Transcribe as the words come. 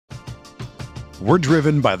We're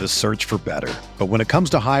driven by the search for better. But when it comes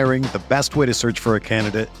to hiring, the best way to search for a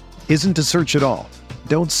candidate isn't to search at all.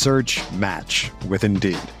 Don't search, match with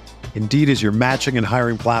Indeed. Indeed is your matching and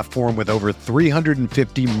hiring platform with over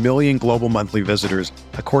 350 million global monthly visitors,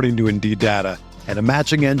 according to Indeed data, and a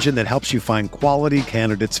matching engine that helps you find quality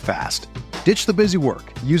candidates fast. Ditch the busy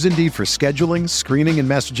work. Use Indeed for scheduling, screening, and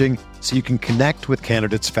messaging so you can connect with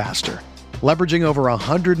candidates faster. Leveraging over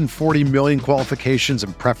 140 million qualifications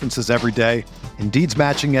and preferences every day, Indeed's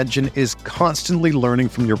matching engine is constantly learning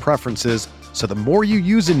from your preferences, so the more you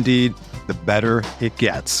use Indeed, the better it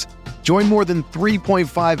gets. Join more than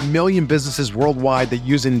 3.5 million businesses worldwide that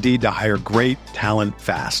use Indeed to hire great talent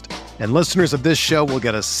fast. And listeners of this show will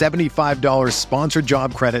get a $75 sponsored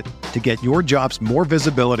job credit to get your jobs more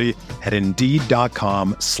visibility at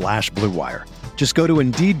Indeed.com/Blue Wire. Just go to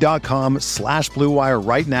Indeed.com/Blue Wire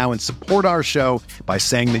right now and support our show by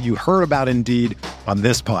saying that you heard about Indeed on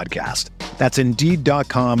this podcast. That's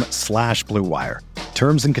Indeed.com/Blue Wire.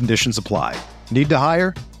 Terms and conditions apply. Need to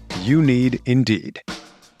hire? You need Indeed.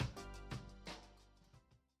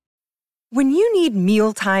 When you need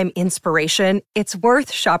mealtime inspiration, it's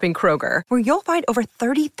worth shopping Kroger, where you'll find over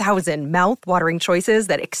 30,000 mouth-watering choices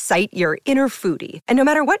that excite your inner foodie. And no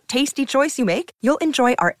matter what tasty choice you make, you'll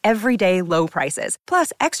enjoy our everyday low prices,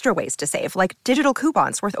 plus extra ways to save, like digital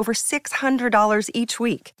coupons worth over $600 each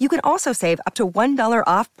week. You can also save up to $1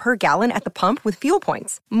 off per gallon at the pump with fuel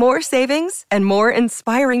points. More savings and more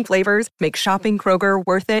inspiring flavors make shopping Kroger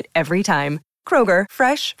worth it every time. Kroger,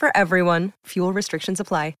 fresh for everyone. Fuel restrictions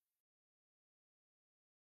apply.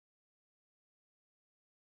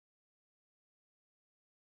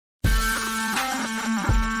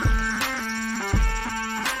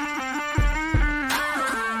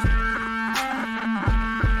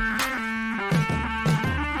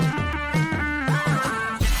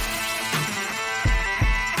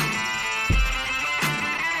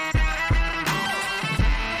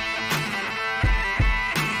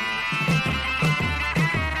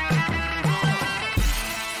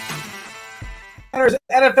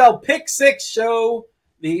 NFL Pick Six show.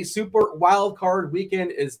 The Super Wild Card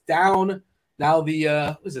Weekend is down. Now the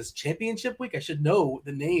what is this, championship week? I should know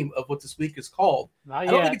the name of what this week is called. Not I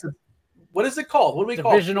don't yet. think it's what is it called? What do we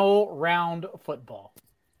call it? Divisional round football.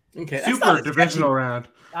 Okay, Super divisional round.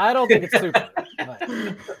 I don't think it's super. But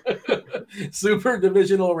Super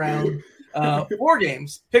divisional round. 4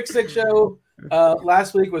 games. Pick Six show.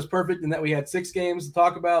 Last week was perfect in that we had 6 games to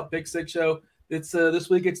talk about. Pick Six show. It's this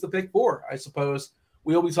week. It's the Pick 4, I suppose.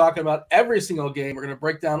 We'll be talking about every single game. We're going to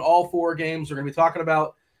break down all 4 games. We're going to be talking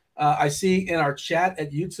about. I see in our chat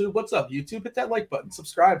at YouTube. What's up, YouTube? Hit that like button.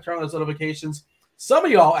 Subscribe. Turn on those notifications. Some of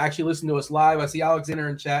y'all actually listen to us live. I see Alexander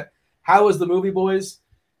in chat. How was the movie, boys?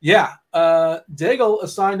 Yeah. Daigle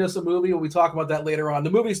assigned us a movie. We'll be talking about that later on. The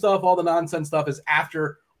movie stuff, all the nonsense stuff is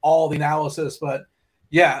after all the analysis. But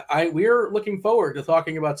yeah, we're looking forward to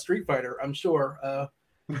talking about Street Fighter, I'm sure.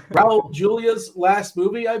 Raul Julia's last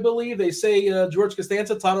movie, I believe. They say George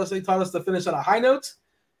Costanza taught us to finish on a high note.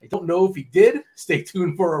 I don't know if he did. Stay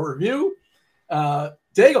tuned for a review.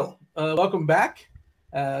 Daigle, welcome back.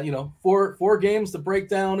 4 games to break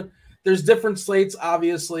down. There's different slates,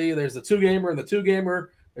 obviously. There's the 2-gamer and the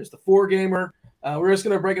 2-gamer. There's the 4-gamer. We're just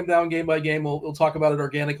going to break them down game by game. We'll talk about it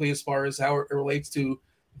organically as far as how it relates to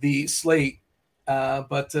the slate. And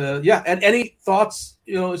any thoughts,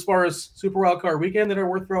 as far as Super Wild Card Weekend that are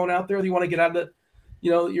worth throwing out there that you want to get out of the,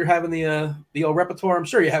 you're having the old repertoire. I'm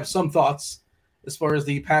sure you have some thoughts as far as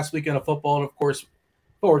the past weekend of football. And of course,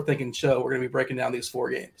 forward-thinking show. We're going to be breaking down these 4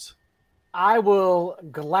 games. I will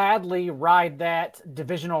gladly ride that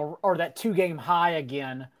divisional or that 2-game high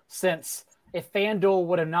again, since if FanDuel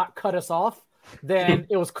would have not cut us off, then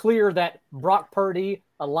it was clear that Brock Purdy,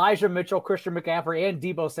 Elijah Mitchell, Christian McCaffrey, and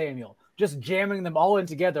Deebo Samuel, just jamming them all in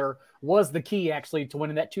together was the key actually to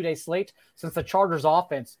winning that 2-day slate, since the Chargers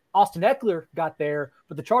offense, Austin Eckler got there,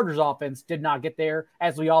 but the Chargers offense did not get there,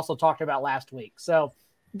 as we also talked about last week. So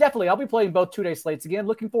definitely I'll be playing both 2-day slates again.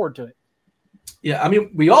 Looking forward to it. Yeah, I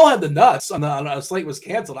mean, we all had the nuts on the slate was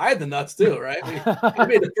canceled. I had the nuts too, right? We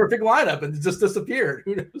made the perfect lineup and it just disappeared.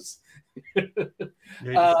 Who knows?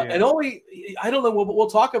 And only, I don't know, we'll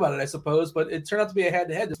talk about it, I suppose, but it turned out to be a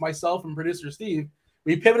head-to-head. Just myself and producer Steve,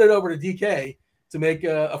 we pivoted over to DK to make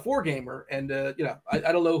a 4-gamer. And,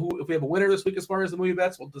 I don't know if we have a winner this week as far as the movie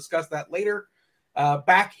bets. We'll discuss that later.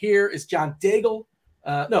 Back here is John Daigle.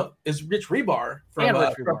 Is Rich Rebar from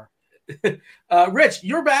Rich Rebar. Rich,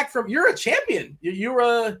 you're a champion. You're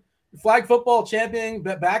a flag football champion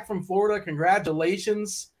back from Florida.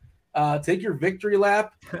 Congratulations. Take your victory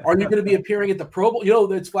lap. Are you going to be appearing at the Pro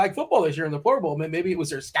Bowl? It's flag football this year in the Pro Bowl. Maybe it was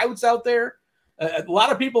there scouts out there. A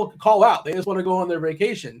lot of people call out. They just want to go on their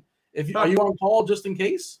vacation. Are you on call just in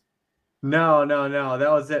case? No.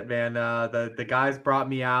 That was it, man. The guys brought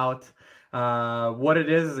me out. What it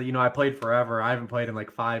is, I played forever. I haven't played in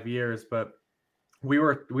like 5 years, but we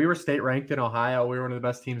were state ranked in Ohio. We were one of the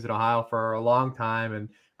best teams in Ohio for a long time. And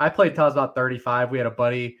I played till I was about 35. We had a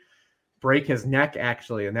buddy break his neck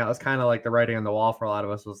actually. And that was kind of like the writing on the wall for a lot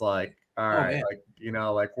of us, was like, all right,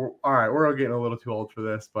 we're getting a little too old for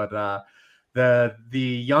this. But the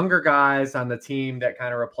younger guys on the team that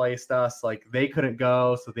kind of replaced us, like they couldn't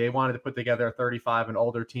go. So they wanted to put together a 35 and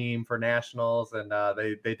older team for nationals. And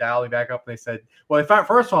they dialed me back up and they said, well,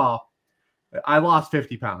 first of all, I lost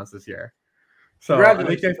 50 pounds this year. So I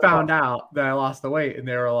think they found out that I lost the weight, and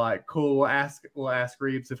they were like, "Cool, we'll ask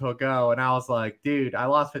Reeves if he'll go." And I was like, "Dude, I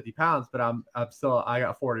lost 50 pounds, but I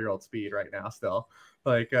got 40-year-old speed right now still."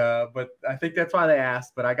 But I think that's why they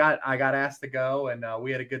asked. But I got asked to go, and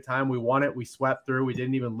we had a good time. We won it. We swept through. We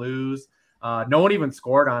didn't even lose. No one even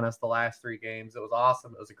scored on us the last 3 games. It was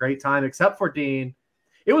awesome. It was a great time, except for Dean.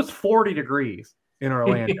 It was 40 degrees in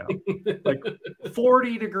Orlando, like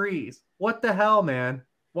 40 degrees. What the hell, man?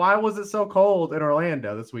 Why was it so cold in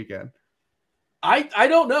Orlando this weekend? I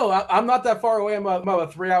don't know. I'm not that far away. I'm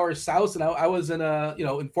about 3 hours south, and I was in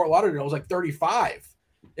in Fort Lauderdale. It was like 35.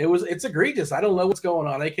 It's egregious. I don't know what's going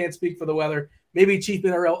on. I can't speak for the weather. Maybe Chief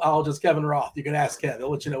Meteorologist Kevin Roth. You can ask Kev. He'll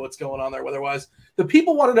let you know what's going on there weather-wise. The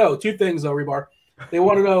people want to know 2 things, though, Rebar. They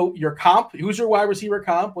want to know your comp. Who's your wide receiver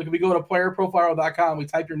comp? Like if we go to playerprofile.com, we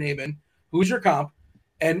type your name in. Who's your comp?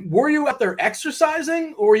 And were you out there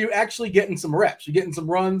exercising, or were you actually getting some reps? You getting some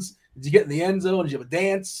runs? Did you get in the end zone? Did you have a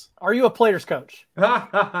dance? Are you a player's coach?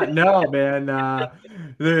 No, man.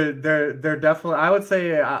 They're definitely, I would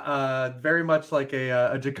say, very much like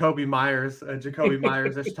a Jacoby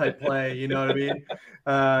Myers-ish type play. You know what I mean?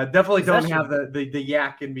 Definitely don't have the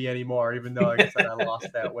yak in me anymore, even though, like I said, I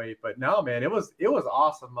lost that weight. But no, man, it was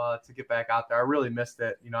awesome to get back out there. I really missed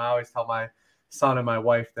it. I always tell my son and my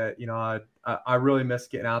wife that I really miss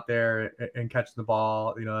getting out there and catching the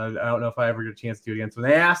ball. I don't know if I ever get a chance to do it again. So when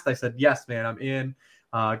they asked, I said, yes, man, I'm in.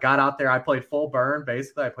 Got out there. I played full burn.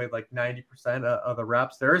 Basically, I played like 90% of the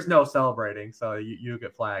reps. There is no celebrating, so you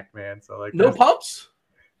get flagged, man. So like no pumps.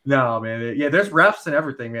 No, man. Yeah, there's refs and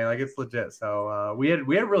everything, man. Like it's legit. So we had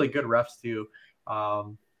really good refs too.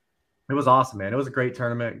 It was awesome, man. It was a great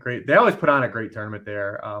tournament. Great. They always put on a great tournament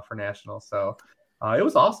there for nationals. So. It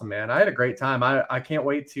was awesome, man. I had a great time. I can't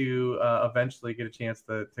wait to eventually get a chance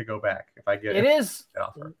to go back if I get it.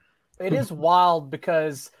 It is wild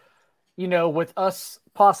because, with us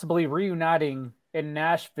possibly reuniting in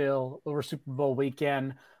Nashville over Super Bowl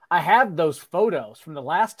weekend, I have those photos from the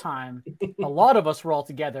last time a lot of us were all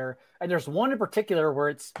together. And there's one in particular where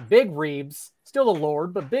it's Big Reeves, still the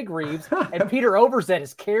Lord, but Big Reeves, and Peter Overzet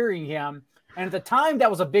is carrying him. And at the time, that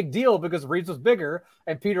was a big deal because Reeves was bigger,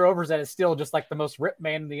 and Peter Overzet is still just like the most ripped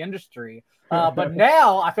man in the industry. But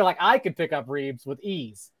now I feel like I could pick up Reeves with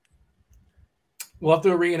ease. We'll have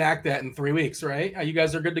to reenact that in 3 weeks, right? You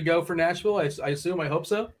guys are good to go for Nashville, I assume. I hope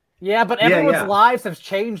so. Yeah, but everyone's lives have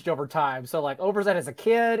changed over time. So like Overzet as a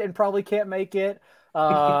kid and probably can't make it.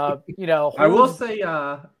 I will say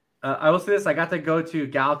this. I got to go to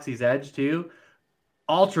Galaxy's Edge too.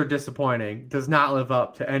 Ultra disappointing. Does not live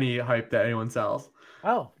up to any hype that anyone sells.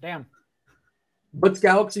 Oh, damn. What's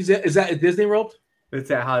Galaxy's? Is that at Disney World?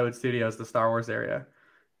 It's at Hollywood Studios, the Star Wars area.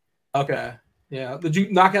 Okay. Yeah. Did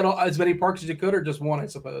you knock out as many parks as you could, or just one, I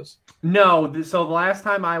suppose? No. So the last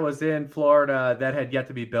time I was in Florida, that had yet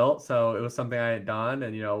to be built. So it was something I had done,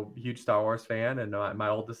 and, huge Star Wars fan. And my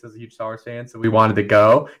oldest is a huge Star Wars fan. So we wanted to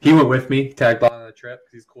go. He went with me, tagged along on the trip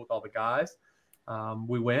because he's cool with all the guys.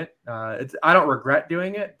 We went. I don't regret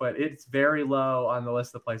doing it, but it's very low on the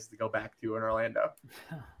list of places to go back to in Orlando.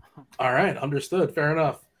 All right, understood. Fair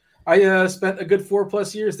enough. I spent a good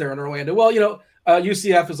 4+ years there in Orlando. Well,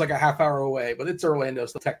 UCF is like a half hour away, but it's Orlando,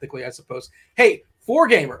 so technically, I suppose. Hey,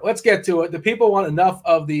 4-gamer, let's get to it. The people want enough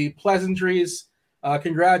of the pleasantries.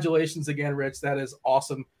 Congratulations again, Rich. That is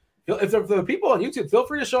awesome. If the people on YouTube, feel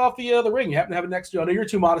free to show off the ring. You happen to have it next to you. I know you're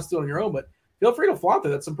too modest to do it on your own, but feel free to flaunt it.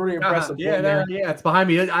 That's some pretty impressive. Yeah, it's behind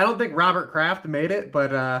me. I don't think Robert Kraft made it,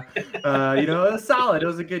 but it was solid. It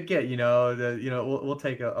was a good get. We'll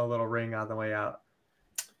take a little ring on the way out.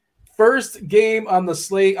 First game on the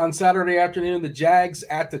slate on Saturday afternoon, the Jags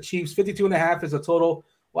at the Chiefs. 52.5 is a total.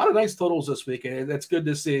 A lot of nice totals this weekend. That's good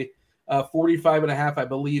to see. 45.5, I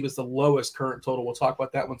believe, is the lowest current total. We'll talk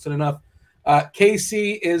about that one soon enough.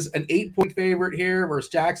 KC is an 8-point favorite here versus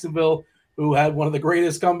Jacksonville, who had one of the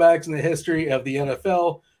greatest comebacks in the history of the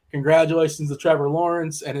NFL. Congratulations to Trevor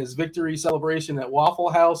Lawrence and his victory celebration at Waffle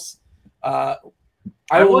House.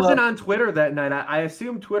 I wasn't on Twitter that night. I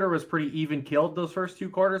assume Twitter was pretty even killed those first 2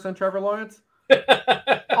 quarters on Trevor Lawrence.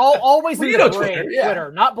 Always in the gray.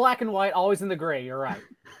 Twitter, not black and white. Always in the gray. You're right.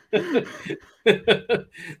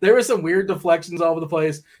 There were some weird deflections all over the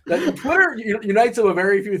place. That Twitter unites over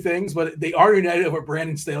very few things, but they are united over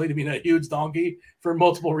Brandon Staley to being a huge donkey for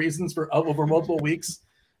multiple reasons for over multiple weeks.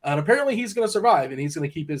 And apparently he's going to survive and he's going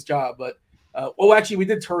to keep his job. But actually, we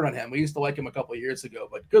did turn on him. We used to like him a couple of years ago,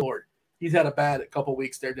 but good Lord, he's had a bad couple of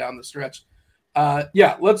weeks there down the stretch.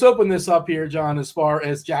 Let's open this up here, John, as far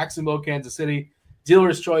as Jacksonville, Kansas City.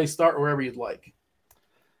 Dealer's choice, start wherever you'd like.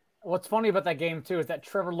 What's funny about that game, too, is that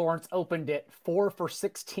Trevor Lawrence opened it 4 for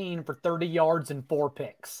 16 for 30 yards and 4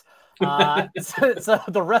 picks. So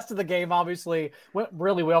the rest of the game obviously went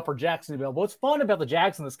really well for Jacksonville. But what's fun about the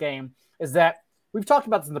Jags in this game is that we've talked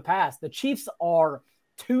about this in the past. The Chiefs are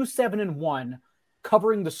 2-7-1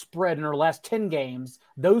 covering the spread in our last 10 games.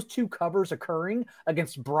 Those 2 covers occurring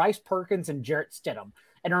against Bryce Perkins and Jarrett Stidham.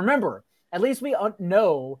 And remember, at least we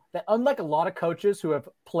know that unlike a lot of coaches who have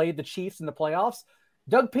played the Chiefs in the playoffs,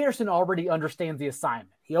 Doug Peterson already understands the assignment.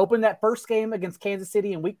 He opened that first game against Kansas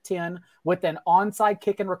City in Week 10 with an onside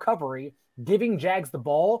kick and recovery, giving Jags the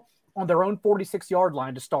ball on their own 46-yard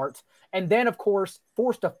line to start. And then, of course,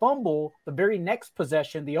 forced a fumble the very next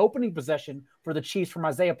possession, the opening possession for the Chiefs from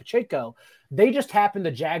Isaiah Pacheco. They just happened,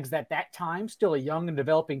 the Jags at that time, still a young and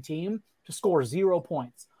developing team, to score 0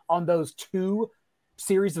 points on those 2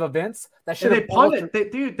 series of events. That should have punted.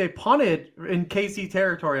 They punted in KC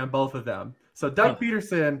territory on both of them. So Doug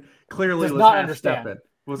Peterson clearly was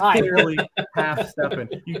half-stepping.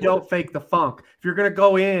 You don't fake the funk. If you're going to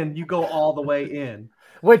go in, you go all the way in.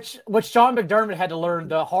 Which Sean McDermott had to learn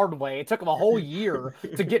the hard way. It took him a whole year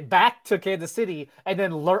to get back to Kansas City and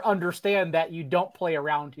then understand that you don't play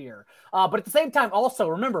around here. But at the same time, also,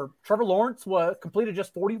 remember, Trevor Lawrence completed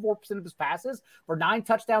just 44% of his passes for 9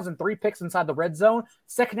 touchdowns and 3 picks inside the red zone.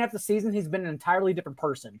 Second half of the season, he's been an entirely different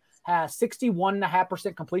person. Has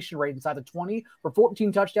 61.5% completion rate inside the 20 for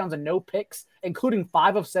 14 touchdowns and no picks, including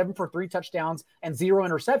 5 of 7 for 3 touchdowns and 0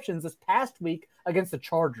 interceptions this past week against the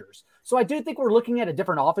Chargers. So I do think we're looking at a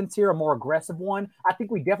different offense here, a more aggressive one. I think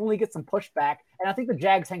we definitely get some pushback, and I think the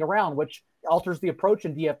Jags hang around, which alters the approach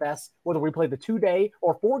in DFS, whether we play the 2-day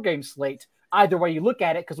or 4-game slate. Either way you look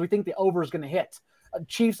at it, because we think the over is going to hit.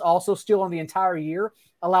 Chiefs also still on the entire year,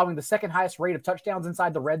 allowing the second highest rate of touchdowns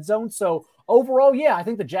inside the red zone. So overall, I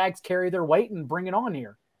think the Jags carry their weight and bring it on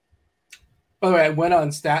here. By the way, I went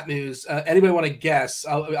on Stat News. Anybody want to guess?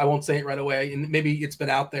 I won't say it right away, and maybe it's been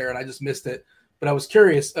out there and I just missed it. But I was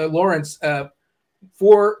curious. Lawrence,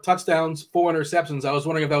 4 touchdowns, 4 interceptions. I was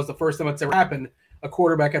wondering if that was the first time it's ever happened. A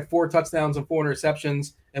quarterback had 4 touchdowns and 4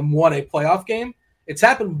 interceptions and won a playoff game. It's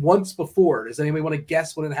happened once before. Does anybody want to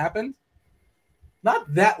guess when it happened?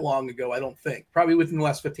 Not that long ago, I don't think. Probably within the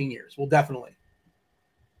last 15 years. Well, definitely.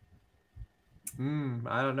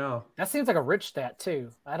 I don't know. That seems like a rich stat, too.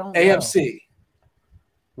 I don't AFC. know.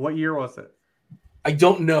 What year was it? I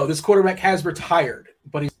don't know. This quarterback has retired,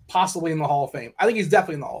 but he's possibly in the Hall of Fame. I think he's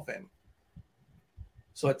definitely in the Hall of Fame.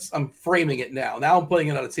 So I'm framing it now. Now I'm putting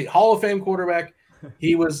it on a tee. Hall of Fame quarterback.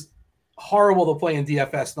 He was horrible to play in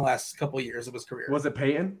DFS in the last couple of years of his career. Was it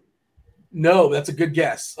Peyton? No, that's a good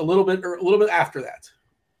guess. A little bit after that.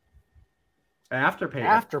 After Peyton.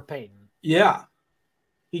 After Peyton. Yeah.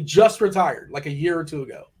 He just retired like a year or 2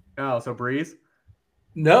 ago. Oh, so Breeze?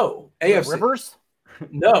 No. AFC. Rivers?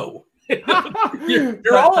 No.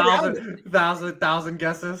 You're all around thousand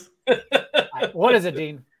guesses. What is it,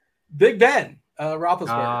 Dean? Big Ben.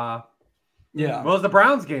 Roethlisberger. Yeah. Well, it was the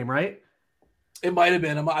Browns game, right? It might have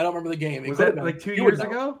been. I don't remember the game. Was that like 2 years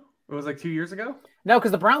ago? It was like 2 years ago? No,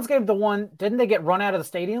 because the Browns gave the one. Didn't they get run out of the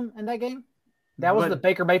stadium in that game? That was the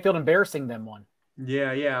Baker Mayfield embarrassing them one.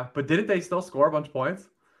 Yeah. But didn't they still score a bunch of points?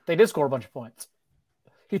 They did score a bunch of points.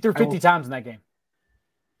 He threw 50 times in that game.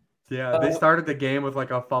 Yeah, they started the game with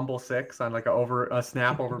like a fumble 6 on like a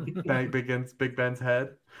snap over Big Ben's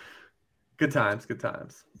head. Good times.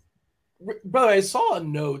 By the way, I saw a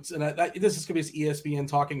note, and this is going to be ESPN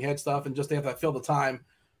talking head stuff, and just they have to fill the time.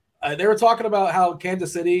 They were talking about how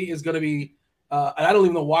Kansas City is going to be, and I don't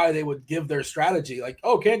even know why they would give their strategy. Like,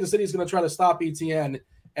 Kansas City is going to try to stop ETN,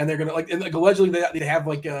 and they're going to and allegedly they have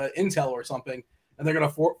like intel or something, and they're going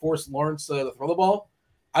to force Lawrence to throw the ball.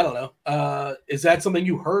 I don't know. Is that something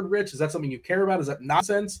you heard, Rich? Is that something you care about? Is that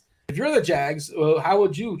nonsense? If you're the Jags, how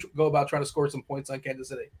would you go about trying to score some points on Kansas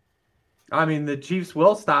City? I mean, the Chiefs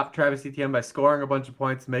will stop Travis Etienne by scoring a bunch of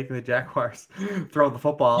points, making the Jaguars throw the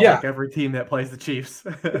football like every team that plays the Chiefs.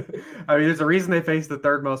 I mean, there's a reason they face the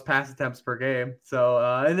 3rd most pass attempts per game. So,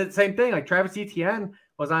 and it's the same thing. Like Travis Etienne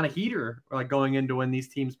was on a heater, like going into when these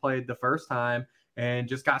teams played the first time. and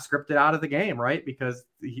just got scripted out of the game, right? Because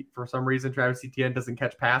for some reason, Travis Etienne doesn't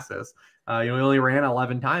catch passes. He only ran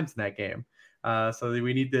 11 times in that game. So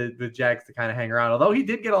we need the Jags to kind of hang around. Although he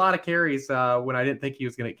did get a lot of carries when I didn't think he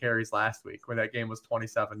was going to get carries last week when that game was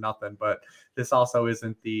 27-0. But this also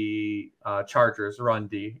isn't the Chargers run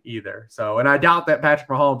D either. So, and I doubt that Patrick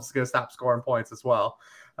Mahomes is going to stop scoring points as well,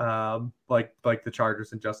 like the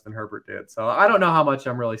Chargers and Justin Herbert did. So I don't know how much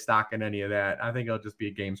I'm really stocking any of that. I think it'll just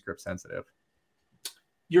be game script sensitive.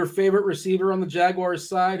 Your favorite receiver on the Jaguars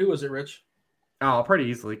side? Who was it, Rich? Oh, pretty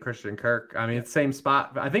easily Christian Kirk. I mean, it's same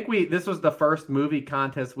spot. I think this was the first movie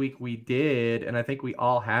contest week we did, and I think we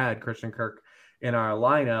all had Christian Kirk in our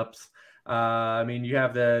lineups. I mean, you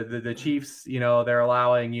have the Chiefs, they're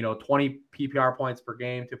allowing, 20 PPR points per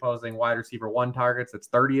game to opposing wide receiver 1 targets. That's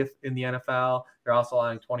 30th in the NFL. They're also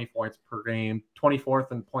allowing 20 points per game,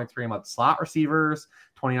 24th in points per game on slot receivers,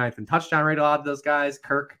 29th in touchdown rate allowed to those guys.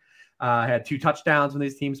 Kirk had 2 touchdowns when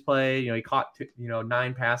these teams play. He caught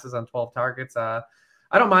 9 passes on 12 targets. I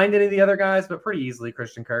don't mind any of the other guys, but pretty easily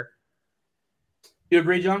Christian Kirk. You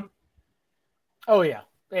agree, John? Oh yeah,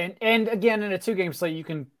 and again in a 2-game slate, you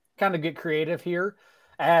can kind of get creative here,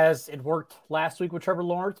 as it worked last week with Trevor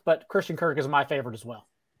Lawrence. But Christian Kirk is my favorite as well.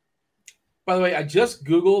 By the way, I just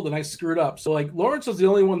Googled and I screwed up. So Lawrence was the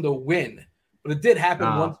only one to win, but it did happen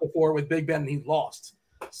once before with Big Ben and he lost.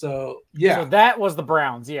 So, yeah. So that was the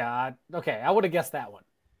Browns. Yeah. Okay. I would have guessed that one.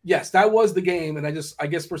 Yes, that was the game. And I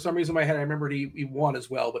guess for some reason in my head, I remembered he won as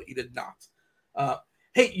well, but he did not.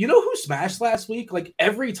 Hey, you know who smashed last week? Like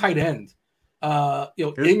every tight end.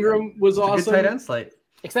 Ingram was awesome. Good tight end slate.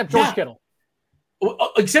 Except George Kittle.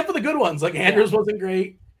 Except for the good ones. Like Andrews wasn't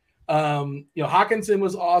great. Hawkinson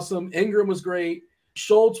was awesome. Ingram was great.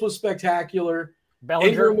 Schultz was spectacular. Bellinger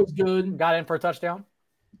Ingram was good. Got in for a touchdown.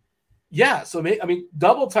 Yeah, so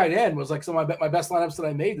double tight end was like some of my best lineups that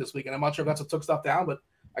I made this week, and I'm not sure if that's what took stuff down, but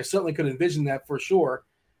I certainly could envision that for sure.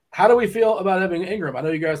 How do we feel about having Ingram? I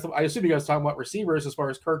know you guys. I assume you guys talking about receivers as far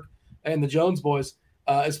as Kirk and the Jones boys.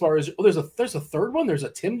 As far as there's a third one. There's a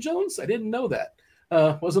Tim Jones. I didn't know that.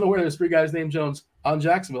 Wasn't aware there's 3 guys named Jones on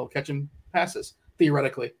Jacksonville catching passes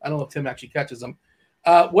theoretically. I don't know if Tim actually catches them.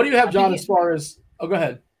 What do you have, John? As far as go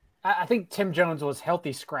ahead. I think Tim Jones was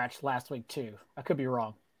healthy scratch last week too. I could be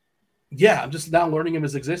wrong. Yeah, I'm just now learning of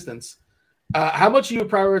his existence. How much are you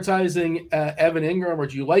prioritizing Evan Ingram, or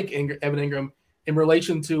do you like Evan Ingram in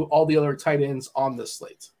relation to all the other tight ends on this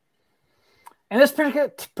slate? In this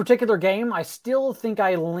particular game, I still think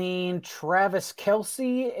I lean Travis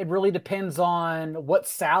Kelce. It really depends on what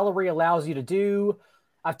salary allows you to do.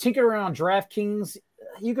 I've tinkered around on DraftKings.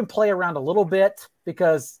 You can play around a little bit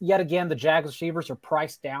because, yet again, the Jags receivers are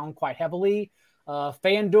priced down quite heavily.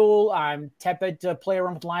 FanDuel, I'm tepid to play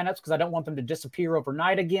around with lineups because I don't want them to disappear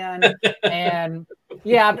overnight again. And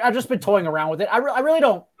yeah, I've just been toying around with it. I really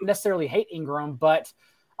don't necessarily hate Ingram, but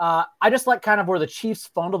I just like kind of where the Chiefs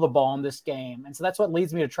fumble the ball in this game. And so that's what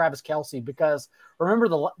leads me to Travis Kelce, because remember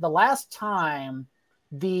the last time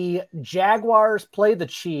the Jaguars played the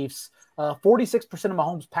Chiefs, 46% of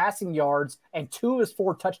Mahomes' passing yards and 2 of his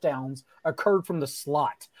 4 touchdowns occurred from the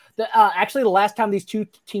slot. Actually, the last time these 2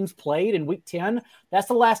 teams played in Week 10, that's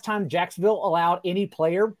the last time Jacksonville allowed any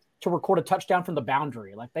player to record a touchdown from the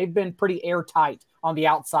boundary. Like, they've been pretty airtight on the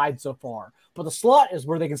outside so far. But the slot is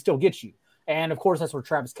where they can still get you. And, of course, that's where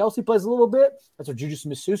Travis Kelce plays a little bit. That's where Juju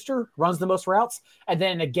Smith-Schuster runs the most routes. And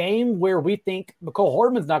then in a game where we think Mecole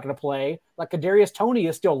Hardman's not going to play, like Kadarius Toney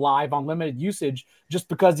is still live on limited usage just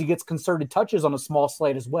because he gets concerted touches on a small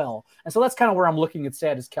slate as well. And so that's kind of where I'm looking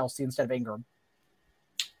instead, is Kelce instead of Ingram.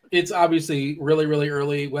 It's obviously really, really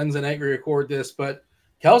early. Wednesday night we record this, but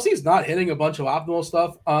Kelsey's not hitting a bunch of optimal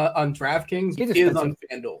stuff on DraftKings. He is on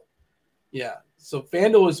FanDuel. Yeah. So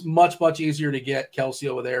FanDuel is much, much easier to get Kelce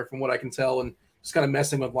over there from what I can tell, and just kind of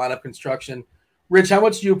messing with lineup construction. Rich, how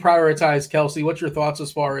much do you prioritize Kelce? What's your thoughts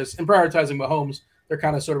as far as in prioritizing Mahomes? They're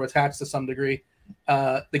kind of sort of attached to some degree.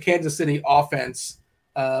 The Kansas City offense,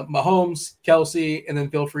 Mahomes, Kelce, and then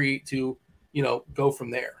feel free to, go from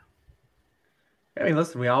there. I mean,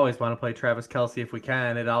 listen, we always want to play Travis Kelce if we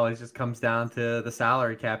can. It always just comes down to the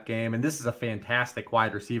salary cap game. And this is a fantastic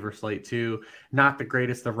wide receiver slate, too. Not the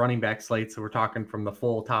greatest of running back slates. So we're talking from the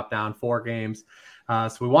full top-down 4 games.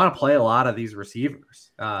 So we want to play a lot of these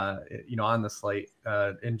receivers, on the slate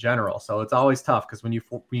in general. So it's always tough because when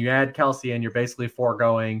you add Kelce in, you're basically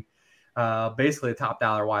foregoing basically a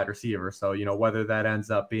top-dollar wide receiver. So, whether that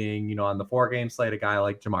ends up being, on the 4-game slate, a guy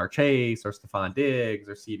like Jamar Chase or Stephon Diggs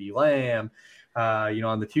or CeeDee Lamb.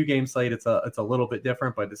 On the 2-game slate, it's a little bit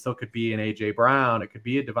different, but it still could be an AJ Brown. It could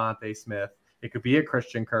be a Devontae Smith. It could be a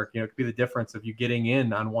Christian Kirk. It could be the difference of you getting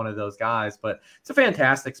in on one of those guys. But it's a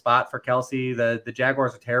fantastic spot for Kelce. The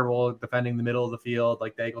Jaguars are terrible defending the middle of the field,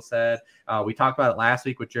 like Daigle said. We talked about it last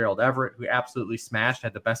week with Gerald Everett, who absolutely smashed,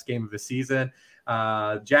 had the best game of the season.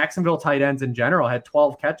 Jacksonville tight ends in general had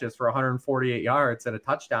 12 catches for 148 yards and a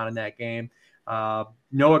touchdown in that game.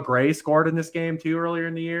 Noah Gray scored in this game too earlier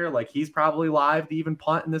in the year. Like, he's probably live to even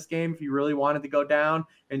punt in this game if you really wanted to go down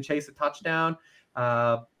and chase a touchdown. If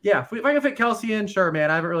I can fit Kelce in, sure,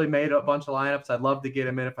 man. I haven't really made a bunch of lineups. I'd love to get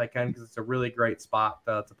him in if I can, because it's a really great spot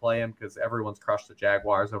to play him, because everyone's crushed the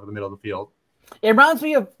Jaguars over the middle of the field. It reminds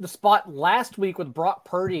me of the spot last week with Brock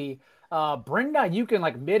Purdy. Brenda Ayuk in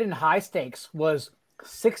like mid and high stakes was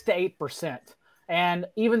 6 to 8%. And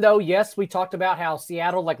even though, yes, we talked about how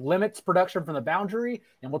Seattle like limits production from the boundary,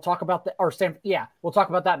 and we'll talk about we'll talk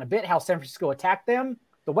about that in a bit, how San Francisco attacked them.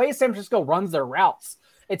 The way San Francisco runs their routes,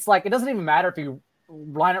 it's like, it doesn't even matter if you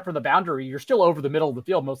line up for the boundary, you're still over the middle of the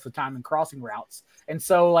field most of the time in crossing routes. And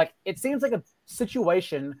so, like, it seems like a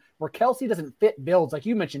situation where Kelce doesn't fit builds, like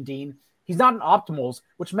you mentioned, Dean. He's not an optimals,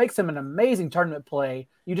 which makes him an amazing tournament play.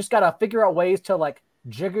 You just got to figure out ways to like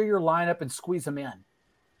jigger your lineup and squeeze him in.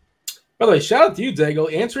 By the way, shout out to you,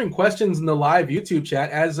 Daigle, answering questions in the live YouTube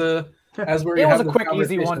chat as we're. It was a quick,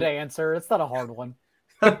 easy one to answer. It's not a hard one.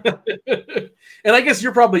 And I guess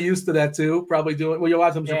you're probably used to that too. Probably doing well. A lot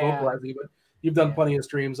of times you're vocalizing, but you've done plenty of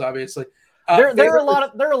streams, obviously. There are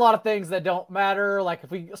a lot of things that don't matter. Like,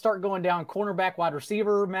 if we start going down cornerback, wide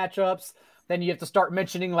receiver matchups, then you have to start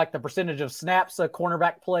mentioning like the percentage of snaps a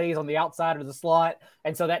cornerback plays on the outside of the slot.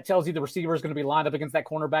 And so that tells you the receiver is going to be lined up against that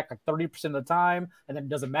cornerback like 30% of the time. And then it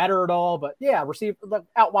doesn't matter at all. But yeah, receiver,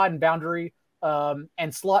 out wide and boundary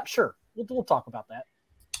and slot. Sure. We'll talk about that.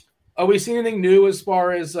 Are we seeing anything new as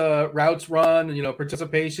far as routes run,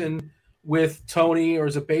 participation with Tony, or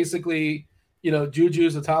is it basically,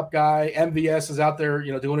 Juju's the top guy, MVS is out there,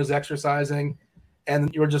 doing his exercising,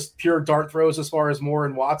 and you're just pure dart throws as far as Moore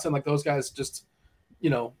and Watson? Like, those guys just,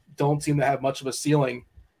 don't seem to have much of a ceiling.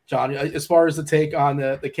 John, as far as the take on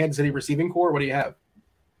the Kansas City receiving core, what do you have?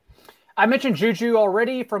 I mentioned Juju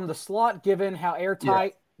already from the slot, given how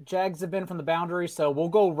airtight Jags have been from the boundary. So we'll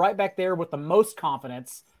go right back there with the most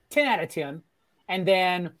confidence, 10 out of 10. And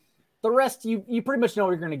then the rest, you pretty much know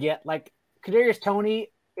what you're going to get. Like, Kadarius Toney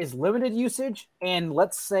is limited usage, and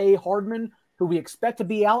let's say Hardman, who we expect to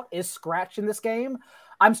be out, is scratched in this game.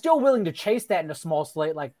 I'm still willing to chase that in a small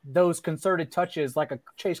slate, like those concerted touches, like a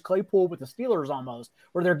Chase Claypool with the Steelers almost,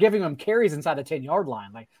 where they're giving them carries inside the 10-yard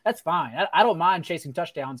line. Like, that's fine. I don't mind chasing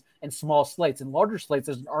touchdowns in small slates. In larger slates,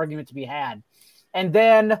 there's an argument to be had. And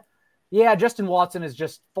then, Justin Watson is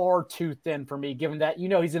just far too thin for me, given that, he's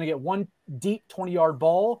going to get one deep 20-yard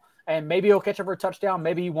ball, and maybe he'll catch up for a touchdown.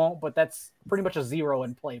 Maybe he won't, but that's pretty much a zero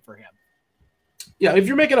in play for him. Yeah, if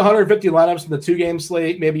you're making 150 lineups in the 2-game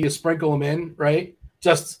slate, maybe you sprinkle him in, right?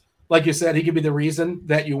 Just like you said, he could be the reason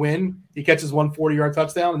that you win. He catches 140-yard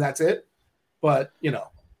touchdown, and that's it. But,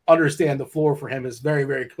 understand the floor for him is very,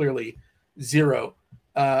 very clearly zero.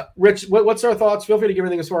 Rich, what's our thoughts? Feel free to give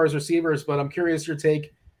anything as far as receivers, but I'm curious your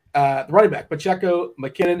take. The running back, Pacheco,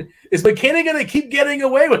 McKinnon. Is McKinnon going to keep getting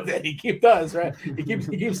away with it? He does, right? He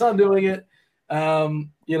keeps on doing it.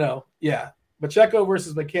 Pacheco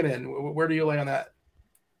versus McKinnon. Where do you lay on that?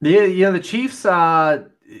 The Chiefs,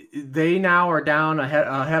 they now are down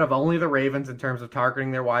ahead of only the Ravens in terms of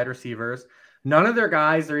targeting their wide receivers. None of their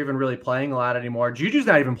guys are even really playing a lot anymore. Juju's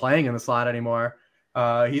not even playing in the slot anymore.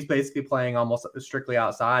 He's basically playing almost strictly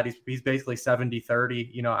outside. He's basically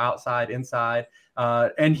 70-30, outside, inside.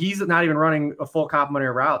 And he's not even running a full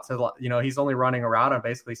complementary route. So, he's only running a route on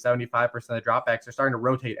basically 75% of the dropbacks. They're starting to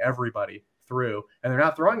rotate everybody through, and they're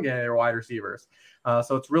not throwing any of their wide receivers.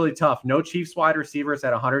 So it's really tough. No Chiefs wide receivers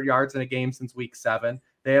at 100 yards in a game since week 7.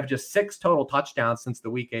 They have just 6 total touchdowns since the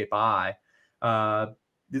week 8 bye.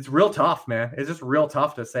 It's real tough, man. It's just real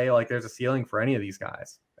tough to say like there's a ceiling for any of these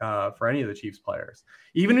guys, for any of the Chiefs players.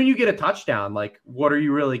 Even when you get a touchdown, like what are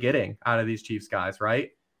you really getting out of these Chiefs guys,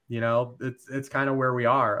 right? It's kind of where we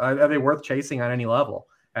are. Are they worth chasing on any level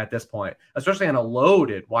at this point, especially on a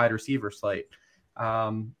loaded wide receiver slate?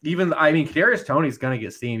 Kadarius Toney's going to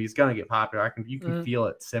get steam. He's going to get popular. You can feel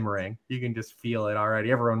it simmering. You can just feel it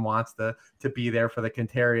already. Everyone wants to be there for the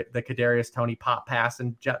Kadarius Toney pop pass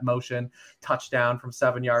and jet motion touchdown from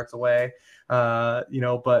 7 yards away.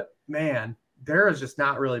 But man, there has just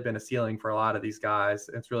not really been a ceiling for a lot of these guys.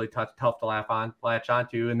 It's really tough to latch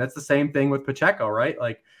onto. And that's the same thing with Pacheco, right?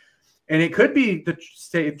 And it could be the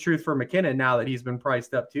same truth for McKinnon now that he's been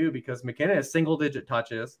priced up too, because McKinnon has single-digit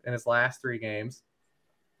touches in his last 3 games.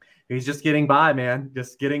 He's just getting by, man.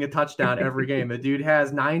 Just getting a touchdown every game. The dude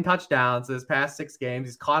has 9 touchdowns his past 6 games.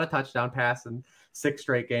 He's caught a touchdown pass in 6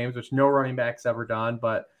 straight games, which no running back's ever done.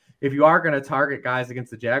 But if you are going to target guys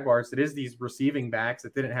against the Jaguars, it is these receiving backs.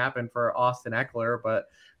 It didn't happen for Austin Eckler, but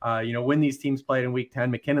when these teams played in Week 10,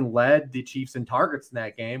 McKinnon led the Chiefs in targets in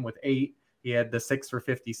that game with 8. He had the 6 for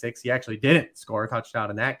 56. He actually didn't score a touchdown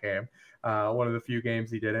in that game. One of the few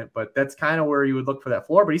games he didn't, but that's kind of where you would look for that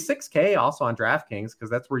floor. But he's 6K also on DraftKings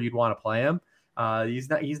because that's where you'd want to play him.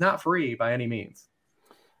 He's not free by any means.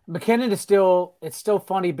 McKinnon it's still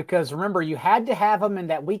funny because remember, you had to have him in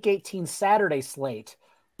that Week 18 Saturday slate,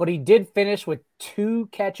 but he did finish with 2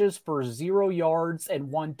 catches for 0 yards and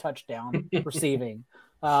 1 touchdown receiving.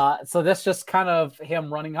 So that's just kind of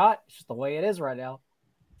him running hot. It's just the way it is right now.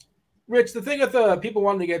 Rich, the thing with people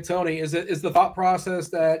wanting to get Tony is the thought process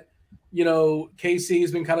that, KC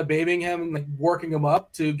has been kind of babying him and like working him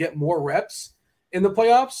up to get more reps in the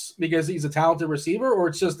playoffs because he's a talented receiver, or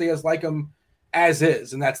it's just they just like him as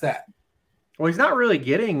is, and that's that. Well, he's not really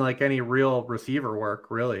getting like any real receiver work,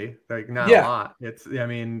 really. Like not a lot.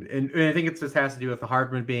 And I think it just has to do with the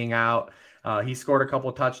Hardman being out. He scored a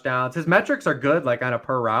couple touchdowns. His metrics are good, like on a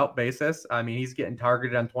per route basis. I mean, he's getting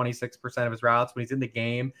targeted on 26% of his routes. When he's in the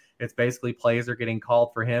game, it's basically plays are getting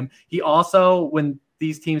called for him. He also, when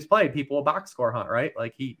these teams played, people will box score hunt, right?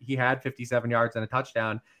 Like he had 57 yards and a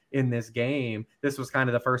touchdown in this game. This was kind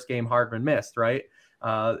of the first game Hardman missed, right?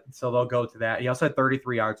 So they'll go to that. He also had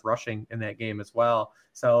 33 yards rushing in that game as well.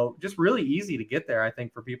 So just really easy to get there, I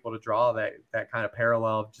think, for people to draw that kind of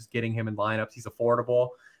parallel of just getting him in lineups. He's affordable.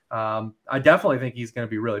 I definitely think he's going to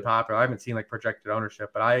be really popular. I haven't seen like projected ownership,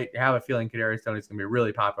 but I have a feeling Kadarius Toney is going to be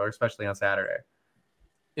really popular, especially on Saturday.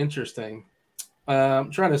 Interesting. I'm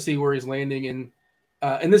trying to see where he's landing in.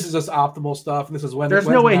 And this is just optimal stuff. And this is when there's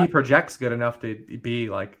no way he projects good enough to be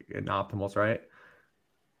like in optimals, right?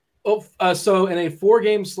 So in a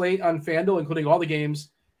 4-game slate on FanDuel, including all the games,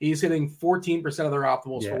 he's hitting 14% of their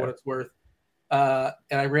optimals for what it's worth. And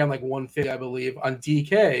I ran like 150, I believe. On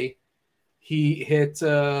DK, he hit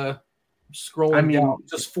down just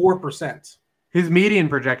 4%. His median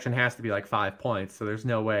projection has to be like 5 points, so there's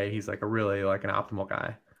no way he's like a really like an optimal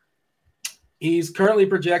guy. He's currently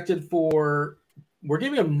projected for, we're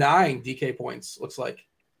giving him 9 DK points, looks like,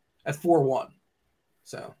 at 4-1.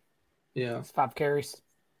 So, yeah. It's 5 carries.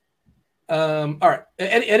 All right.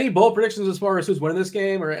 Any bold predictions as far as who's winning this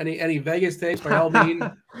game, or any Vegas takes? By all means,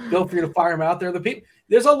 feel free to fire them out there.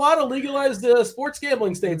 There's a lot of legalized sports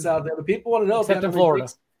gambling states out there. The people want to know. Except in Florida.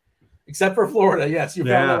 Except for Florida, yes. You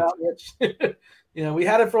found that out, Rich. We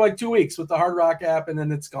had it for like 2 weeks with the Hard Rock app, and then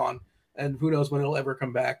it's gone. And who knows when it'll ever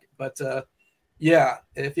come back. But,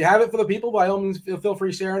 if you have it for the people, by all means, feel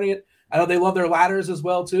free sharing it. I know they love their ladders as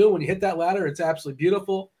well, too. When you hit that ladder, it's absolutely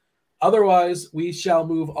beautiful. Otherwise, we shall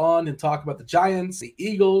move on and talk about the Giants, the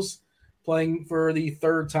Eagles, playing for the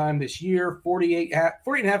 3rd time this year.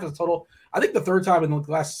 48.5 is the total. I think the 3rd time in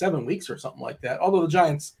the last 7 weeks or something like that. Although the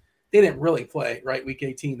Giants, they didn't really play, right? Week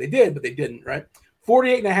 18, they did, but they didn't, right?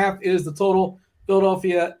 48.5 is the total.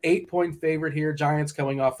 Philadelphia, 8-point favorite here. Giants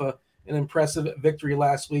coming off an impressive victory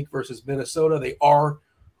last week versus Minnesota. They are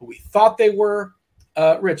who we thought they were.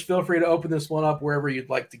 Rich, feel free to open this one up wherever you'd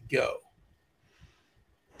like to go.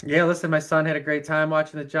 Yeah, listen, my son had a great time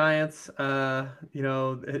watching the Giants.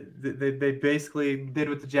 They basically did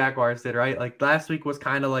what the Jaguars did, right? Like last week was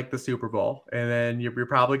kind of like the Super Bowl, and then you're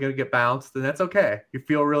probably going to get bounced, and that's okay. You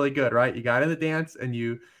feel really good, right? You got in the dance, and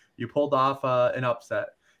you pulled off an upset.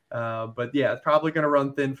 But yeah, it's probably going to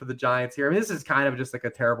run thin for the Giants here. I mean, this is kind of just like a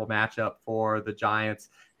terrible matchup for the Giants,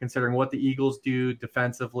 considering what the Eagles do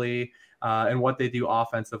defensively. And what they do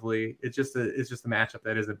offensively. It's just a matchup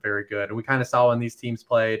that isn't very good. And we kind of saw when these teams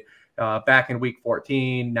played back in week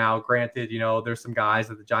 14. Now, granted, there's some guys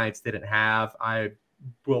that the Giants didn't have. I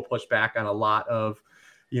will push back on a lot of,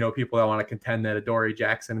 people that want to contend that Adoree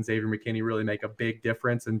Jackson and Xavier McKinney really make a big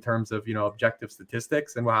difference in terms of, objective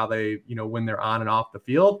statistics and how they, when they're on and off the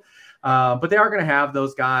field. But they are going to have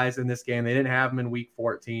those guys in this game. They didn't have them in week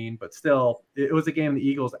 14, but still, it was a game the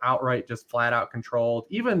Eagles outright just flat out controlled.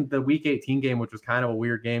 Even the week 18 game, which was kind of a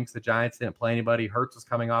weird game because the Giants didn't play anybody. Hurts was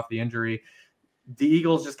coming off the injury. The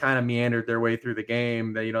Eagles just kind of meandered their way through the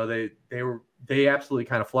game. They absolutely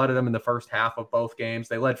kind of flooded them in the first half of both games.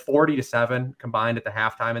 They led 40-7 combined at the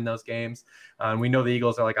halftime in those games. And we know the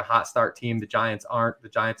Eagles are like a hot start team. The Giants aren't. The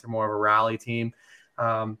Giants are more of a rally team.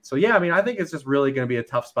 I think it's just really going to be a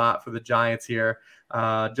tough spot for the Giants here,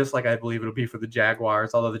 just like I believe it'll be for the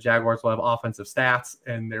Jaguars, although the Jaguars will have offensive stats,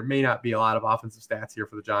 and there may not be a lot of offensive stats here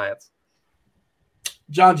for the Giants.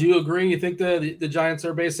 John, do you agree? You think the Giants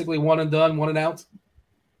are basically one and done, one and out?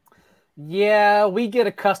 Yeah, we get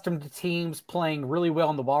accustomed to teams playing really well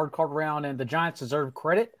in the wild card round, and the Giants deserve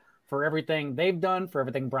credit for everything they've done, for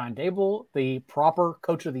everything Brian Dable, the proper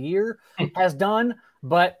coach of the year, has done.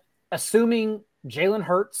 But assuming Jalen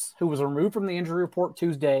Hurts, who was removed from the injury report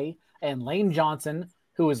Tuesday, and Lane Johnson,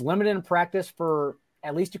 who is limited in practice for,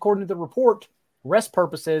 at least according to the report, rest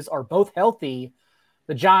purposes, are both healthy,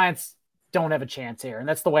 the Giants don't have a chance here. And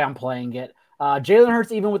that's the way I'm playing it. Jalen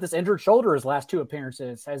Hurts, even with his injured shoulder, his last 2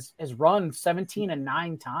 appearances, has run 17 and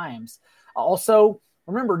 9 times. Also,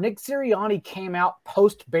 remember, Nick Sirianni came out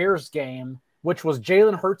post-Bears game, which was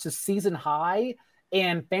Jalen Hurts' season high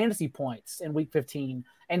in fantasy points in Week 15,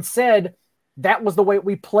 and said that was the way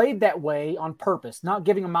we played that way on purpose, not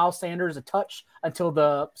giving Miles Sanders a touch until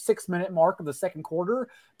the 6-minute mark of the second quarter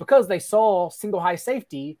because they saw single high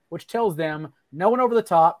safety, which tells them no one over the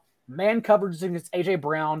top, man coverage against A.J.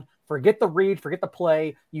 Brown, forget the read, forget the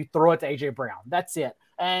play, you throw it to A.J. Brown. That's it.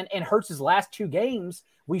 And in Hurts' last 2 games,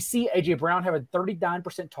 we see A.J. Brown have a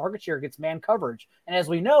 39% target share against man coverage. And as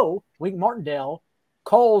we know, Wink Martindale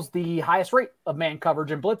calls the highest rate of man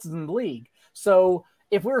coverage and blitzes in the league. So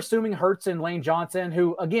if we're assuming Hurts and Lane Johnson,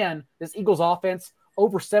 who, again, this Eagles offense,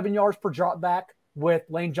 over 7 yards per drop back with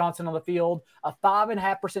Lane Johnson on the field, a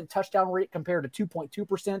 5.5% touchdown rate compared to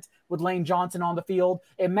 2.2% with Lane Johnson on the field,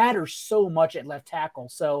 it matters so much at left tackle.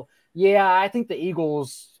 So, yeah, I think the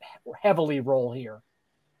Eagles heavily roll here.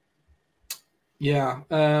 Yeah.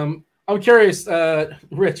 I'm curious,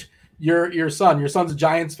 Rich, your son's a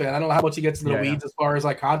Giants fan. I don't know how much he gets into the weeds as far as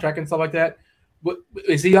like contract and stuff like that. But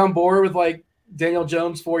is he on board with like Daniel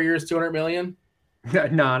Jones, 4 years, $200 million?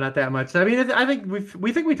 No, not that much. I mean, I think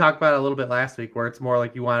we talked about it a little bit last week, where it's more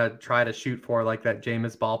like you want to try to shoot for like that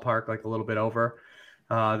Jameis ballpark, like a little bit over.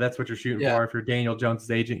 That's what you're shooting for. If you're Daniel Jones'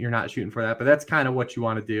 agent, you're not shooting for that, but that's kind of what you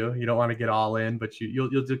want to do. You don't want to get all in, but you'll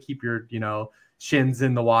just keep your shins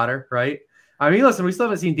in the water, right? I mean, listen, we still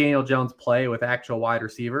haven't seen Daniel Jones play with actual wide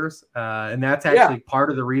receivers, and that's actually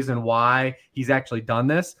part of the reason why he's actually done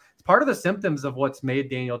this. It's part of the symptoms of what's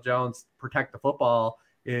made Daniel Jones protect the football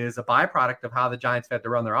is a byproduct of how the Giants had to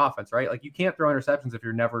run their offense, right? Like you can't throw interceptions if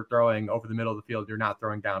you're never throwing over the middle of the field. You're not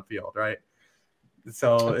throwing downfield, right?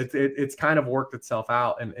 So it's kind of worked itself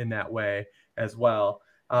out in that way as well.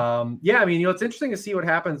 I mean, it's interesting to see what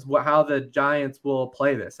happens, how the Giants will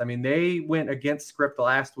play this. I mean, they went against script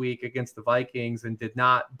last week against the Vikings and did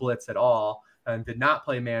not blitz at all and did not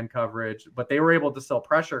play man coverage, but they were able to still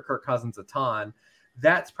pressure Kirk Cousins a ton.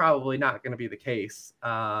 That's probably not going to be the case,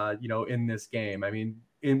 in this game. I mean,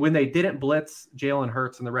 when they didn't blitz Jalen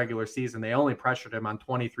Hurts in the regular season, they only pressured him on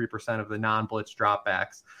 23% of the non-blitz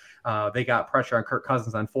dropbacks. They got pressure on Kirk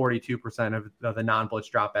Cousins on 42% of the non-blitz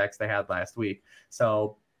dropbacks they had last week.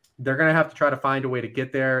 So they're going to have to try to find a way to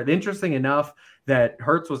get there. Interesting enough that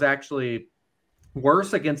Hurts was actually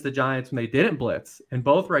worse against the Giants when they didn't blitz in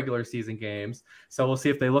both regular season games. So we'll see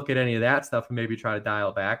if they look at any of that stuff and maybe try to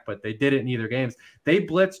dial back, but they did it in either games. They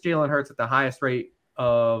blitzed Jalen Hurts at the highest rate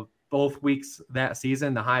of both weeks that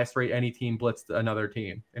season, the highest rate any team blitzed another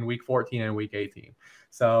team in week 14 and week 18.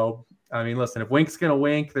 So, I mean, listen, if Wink's going to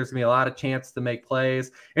wink, there's going to be a lot of chance to make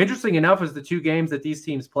plays. Interesting enough is the 2 games that these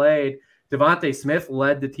teams played, Devontae Smith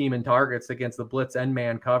led the team in targets against the blitz and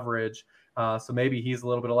man coverage. So maybe he's a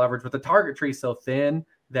little bit of leverage, but the target tree is so thin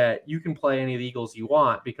that you can play any of the Eagles you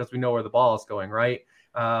want because we know where the ball is going, right?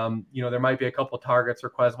 There might be a couple of targets for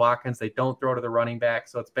Quez Watkins. They don't throw to the running back.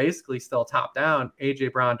 So it's basically still top down. A.J.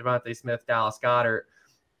 Brown, Devontae Smith, Dallas Goedert.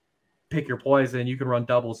 Pick your poison. You can run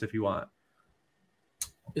doubles if you want.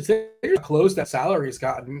 It's close that salary has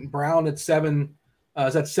gotten. Brown at 7,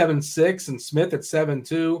 is at 7.6, and Smith at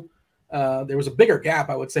 7.2. There was a bigger gap,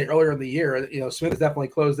 I would say, earlier in the year. Smith has definitely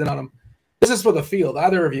closed in on him. This is for the field.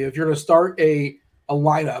 Either of you, if you're going to start a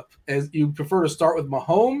lineup, as you prefer to start with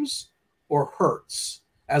Mahomes or Hurts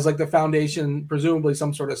as like the foundation, presumably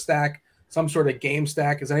some sort of stack, some sort of game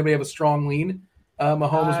stack. Does anybody have a strong lean?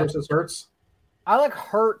 Mahomes versus Hurts? I like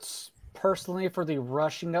Hurts personally for the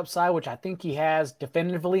rushing upside, which I think he has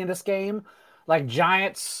definitively in this game. Like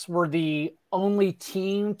Giants were the only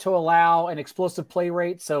team to allow an explosive play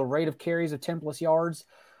rate, so rate of carries of 10 plus yards,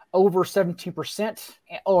 over 17%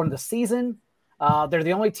 on the season. They're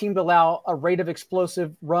the only team to allow a rate of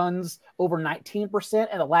explosive runs over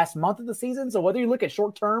 19% in the last month of the season. So whether you look at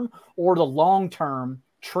short-term or the long-term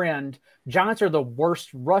trend, Giants are the worst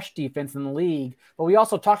rush defense in the league. But we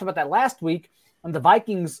also talked about that last week, and the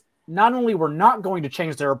Vikings not only were not going to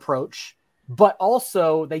change their approach, but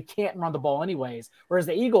also they can't run the ball anyways, whereas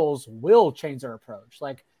the Eagles will change their approach.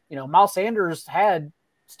 Like, Miles Sanders had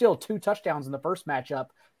still 2 touchdowns in the first matchup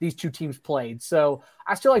these 2 teams played. So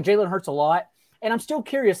I still like Jalen Hurts a lot. And I'm still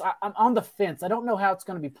curious. I'm on the fence. I don't know how it's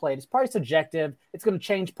going to be played. It's probably subjective. It's going to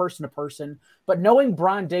change person to person. But knowing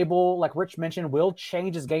Brian Dable, like Rich mentioned, will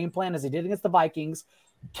change his game plan as he did against the Vikings,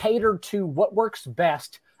 cater to what works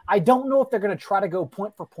best. I don't know if they're going to try to go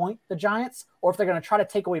point for point, the Giants, or if they're going to try to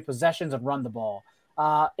take away possessions and run the ball.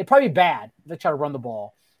 It'd probably be bad if they try to run the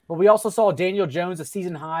ball. But we also saw Daniel Jones, a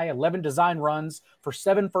season high, 11 design runs for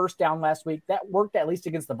 7 first down last week. That worked at least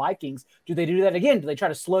against the Vikings. Do they do that again? Do they try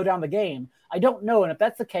to slow down the game? I don't know. And if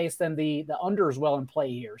that's the case, then the under is well in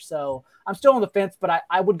play here. So I'm still on the fence, but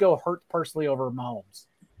I would go Hurts personally over Mahomes.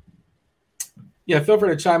 Yeah, feel free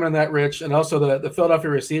to chime in on that, Rich. And also the Philadelphia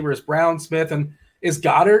receivers, Brown, Smith, and is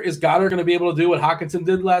Goddard going to be able to do what Hockenson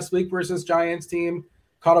did last week versus Giants team?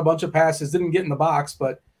 Caught a bunch of passes, didn't get in the box,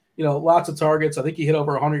 but lots of targets. I think he hit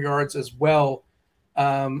over 100 yards as well.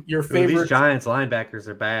 Your favorite these Giants linebackers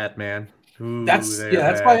are bad, man. That's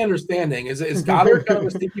my understanding. Is Goddard kind of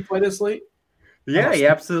a sneaky play this late? Yeah, he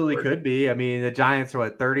absolutely could be. I mean, the Giants are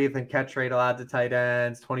 30th in catch rate allowed to tight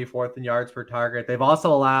ends, 24th in yards per target. They've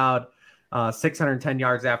also allowed 610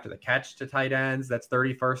 yards after the catch to tight ends. That's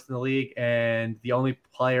 31st in the league. And the only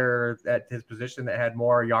player at his position that had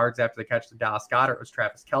more yards after the catch to Dallas Goedert was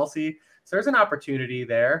Travis Kelce. So there's an opportunity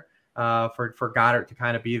there for Goddard to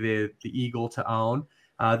kind of be the eagle to own.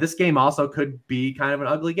 This game also could be kind of an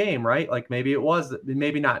ugly game, right? Like maybe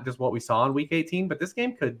not just what we saw in week 18, but this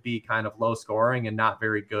game could be kind of low scoring and not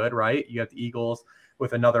very good, right? You have the Eagles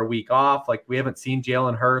with another week off. Like we haven't seen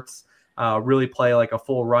Jalen Hurts really play like a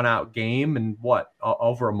full run out game in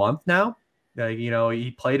over a month now.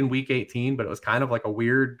 He played in week 18, but it was kind of like a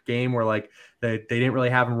weird game where like they didn't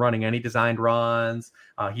really have him running any designed runs.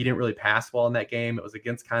 He didn't really pass well in that game. It was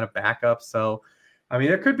against kind of backups. So, I mean,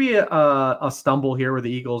 there could be a stumble here where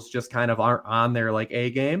the Eagles just kind of aren't on their like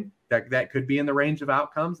A game. That could be in the range of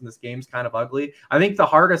outcomes, and this game's kind of ugly. I think the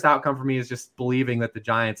hardest outcome for me is just believing that the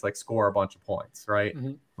Giants like score a bunch of points, right?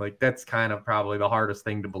 Mm-hmm. Like that's kind of probably the hardest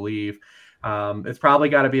thing to believe. It's probably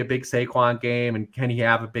got to be a big Saquon game, and can he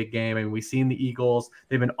have a big game? I mean, we've seen the Eagles;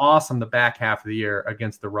 they've been awesome the back half of the year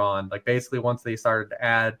against the run. Like basically, once they started to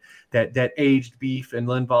add that aged beef and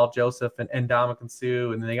Linval Joseph and Ndamukong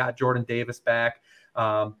Suh, and then they got Jordan Davis back.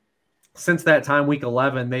 Since that time, week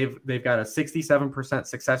 11, they've got a 67%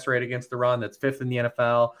 success rate against the run. That's 5th in the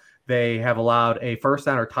NFL. They have allowed a first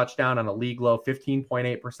down or touchdown on a league low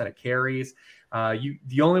 15.8% of carries.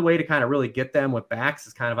 The only way to kind of really get them with backs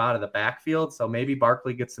is kind of out of the backfield. So maybe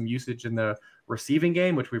Barkley gets some usage in the receiving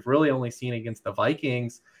game, which we've really only seen against the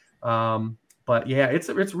Vikings. But yeah, it's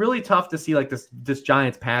really tough to see like this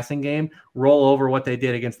Giants passing game roll over what they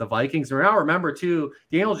did against the Vikings. And now remember too,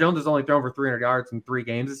 Daniel Jones has only thrown for 300 yards in 3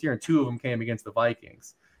 games this year, and 2 of them came against the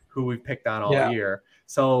Vikings, who we've picked on all year.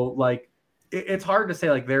 So like it's hard to say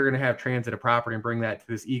like they're going to have transitive property and bring that to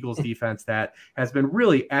this Eagles defense that has been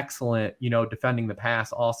really excellent, defending the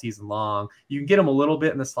pass all season long. You can get them a little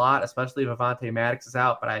bit in the slot, especially if Avonte Maddox is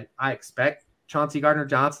out, but I expect Chauncey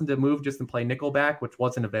Gardner-Johnson to move just and play nickelback, which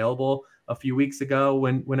wasn't available a few weeks ago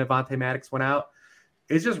when Avonte Maddox went out.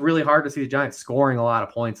 It's just really hard to see the Giants scoring a lot of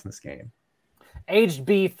points in this game. Aged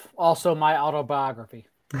beef, also my autobiography.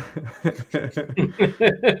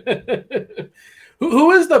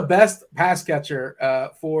 Who is the best pass catcher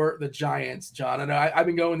for the Giants, John? I know I've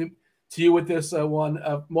been going to you with this one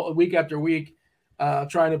week after week,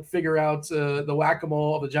 trying to figure out the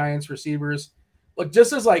whack-a-mole of the Giants receivers. Look,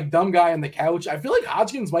 just as like dumb guy on the couch, I feel like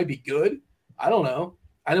Hodgkins might be good. I don't know.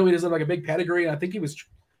 I know he doesn't have like a big pedigree, and I think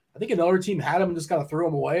another team had him and just kind of threw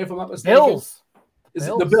him away, if I'm not mistaken. Bills.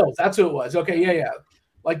 The Bills. That's who it was. Okay, yeah.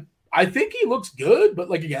 Like I think he looks good,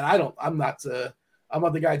 but like again, I'm not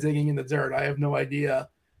the guy digging in the dirt. I have no idea.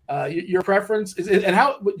 Your preference is, and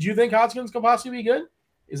how do you think Hodgkins can possibly be good?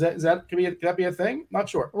 Can that be a thing? Not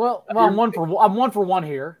sure. Well, I'm 1 for 1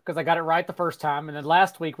 here because I got it right the first time, and then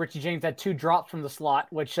last week Richie James had 2 drops from the slot,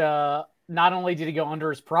 which not only did he go under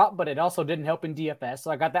his prop, but it also didn't help in DFS.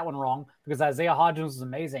 So I got that one wrong because Isaiah Hodgins was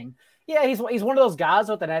amazing. Yeah, he's one of those guys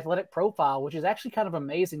with an athletic profile, which is actually kind of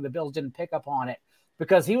amazing. The Bills didn't pick up on it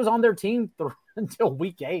because he was on their team until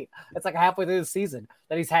week 8. It's like halfway through the season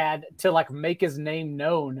that he's had to like make his name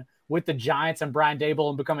known with the Giants and Brian Dable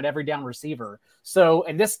and become an every down receiver. So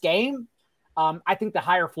in this game, I think the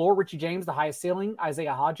higher floor, Richie James, the highest ceiling,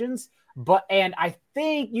 Isaiah Hodgins. And I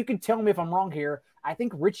think you can tell me if I'm wrong here. I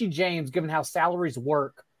think Richie James, given how salaries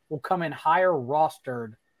work, will come in higher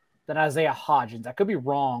rostered than Isaiah Hodgins. I could be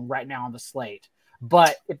wrong right now on the slate.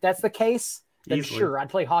 But if that's the case, then sure, I'd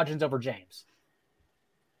play Hodgins over James.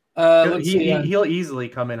 He'll easily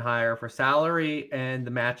come in higher for salary and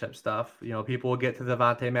the matchup stuff. People will get to the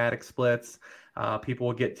Avonte Maddox splits. People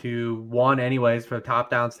will get to one anyways for the top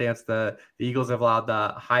down stance. The Eagles have allowed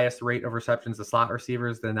the highest rate of receptions to slot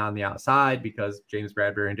receivers than on the outside because James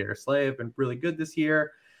Bradbury and Darius Slay have been really good this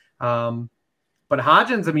year. But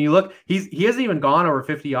Hodgins, I mean, you look, he hasn't even gone over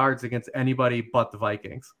 50 yards against anybody but the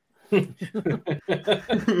Vikings.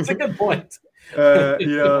 It's a good point.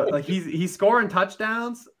 Like he's scoring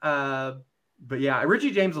touchdowns. But yeah,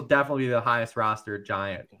 Richie James will definitely be the highest rostered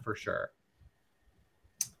Giant for sure.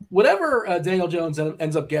 Whatever Daniel Jones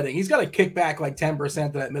ends up getting, he's got to kick back like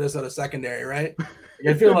 10% to that Minnesota secondary, right?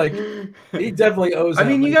 I feel like he definitely owes. I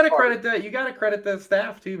mean, you got to credit that. You got to credit the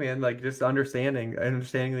staff too, man. Like just understanding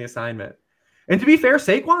the assignment. And to be fair,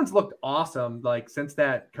 Saquon's looked awesome. Like since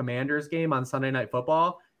that Commanders game on Sunday Night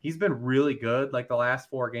Football, he's been really good. Like the last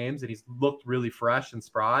 4 games, and he's looked really fresh and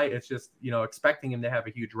spry. It's just expecting him to have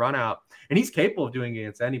a huge run out, and he's capable of doing it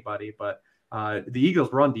against anybody. But the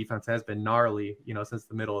Eagles' run defense has been gnarly, since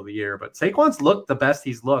the middle of the year. But Saquon's looked the best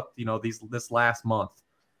he's looked, this last month.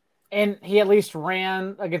 And he at least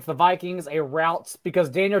ran against the Vikings a route because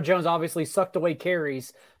Daniel Jones obviously sucked away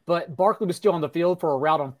carries, but Barkley was still on the field for a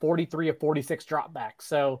route on 43 of 46 dropbacks.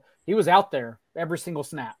 So he was out there every single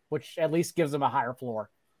snap, which at least gives him a higher floor.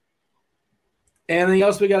 Anything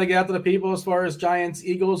else we got to get out to the people as far as Giants,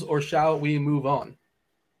 Eagles, or shall we move on?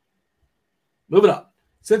 Moving on.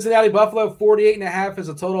 Cincinnati, Buffalo, 48.5 is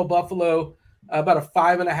a total. Buffalo, about a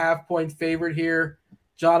 5.5 point favorite here.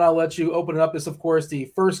 John, I'll let you open it up. This, of course, the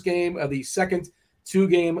first game of the second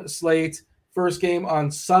 2-game slate. First game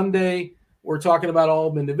on Sunday. We're talking about all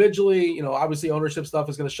of them individually. Obviously ownership stuff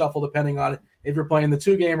is going to shuffle depending on if you're playing the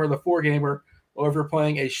 2-gamer, the 4-gamer, or if you're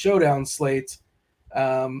playing a showdown slate.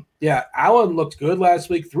 Allen looked good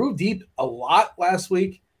last week. Threw deep a lot last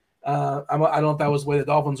week. I don't know if that was the way the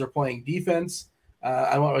Dolphins are playing defense.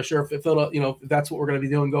 I'm not really sure if if that's what we're going to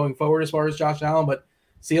be doing going forward as far as Josh Allen, but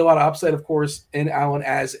see a lot of upside, of course, in Allen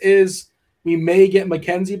as is. We may get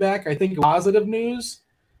McKenzie back. I think positive news.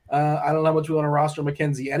 I don't know how much we want to roster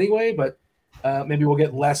McKenzie anyway, but maybe we'll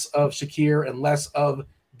get less of Shakir and less of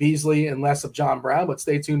Beasley and less of John Brown, but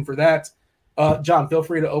stay tuned for that. John, feel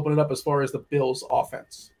free to open it up as far as the Bills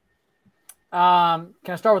offense. Can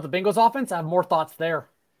I start with the Bengals offense? I have more thoughts there.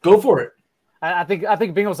 Go for it. I think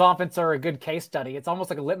Bengals offense are a good case study. It's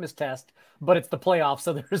almost like a litmus test, but it's the playoffs,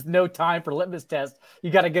 so there's no time for litmus test.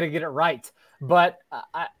 You got to get it right. But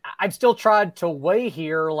I've still tried to weigh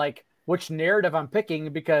here, like which narrative I'm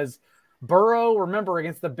picking, because Burrow, remember,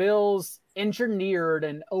 against the Bills, engineered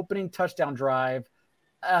an opening touchdown drive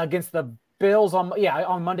against the Bills on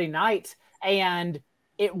Monday night, and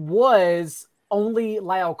it was only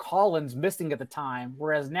Lyle Collins missing at the time,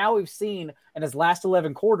 whereas now we've seen in his last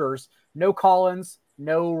 11 quarters, no Collins,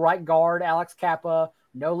 no right guard Alex Kappa,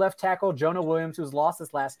 no left tackle Jonah Williams, who's lost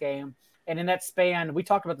this last game. And in that span, we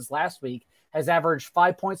talked about this last week, has averaged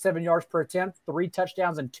 5.7 yards per attempt, 3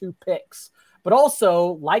 touchdowns, and 2 picks. But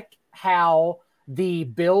also, like how the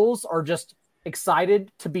Bills are just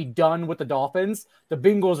excited to be done with the Dolphins, the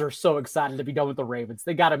Bengals are so excited to be done with the Ravens.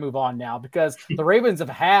 They got to move on now because the Ravens have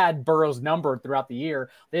had Burrow's number throughout the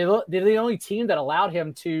year. They're the only team that allowed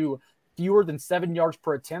him to fewer than 7 yards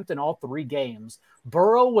per attempt in all 3 games.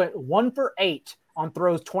 Burrow went 1 for 8 on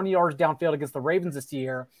throws 20 yards downfield against the Ravens this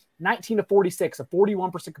year, 19 to 46, a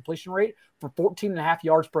 41% completion rate for 14.5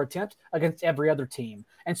 yards per attempt against every other team.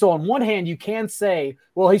 And so on one hand, you can say,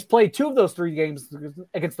 well, he's played 2 of those 3 games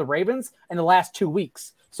against the Ravens in the last 2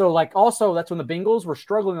 weeks. So also that's when the Bengals were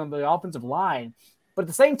struggling on the offensive line. But at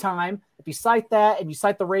the same time, if you cite that and you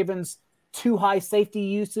cite the Ravens' too high safety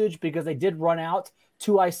usage because they did run out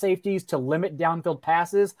 2 high safeties to limit downfield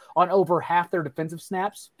passes on over half their defensive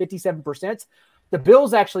snaps, 57%. The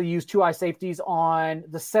Bills actually used 2 high safeties on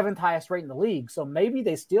the 7th highest rate in the league. So maybe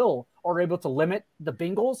they still are able to limit the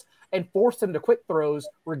Bengals and force them to quick throws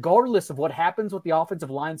regardless of what happens with the offensive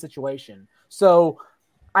line situation. So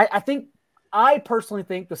I personally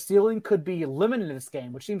think the ceiling could be limited in this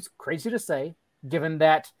game, which seems crazy to say, given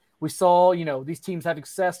that we saw, these teams have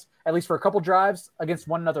success at least for a couple drives against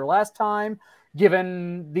one another last time,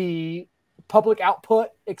 given the public output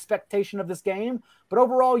expectation of this game. But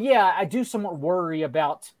overall, I do somewhat worry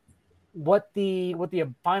about what the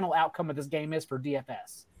final outcome of this game is for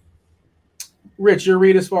DFS. Rich, your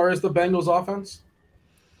read as far as the Bengals offense?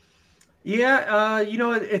 Yeah,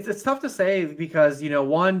 it's tough to say because,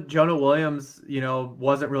 one, Jonah Williams,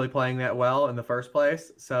 wasn't really playing that well in the first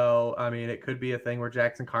place. So, I mean, it could be a thing where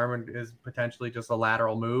Jackson Carman is potentially just a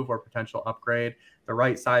lateral move or potential upgrade. The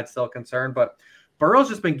right side's still concerned, but Burrow's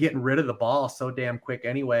just been getting rid of the ball so damn quick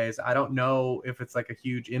anyways. I don't know if it's like a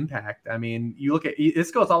huge impact. I mean, you look at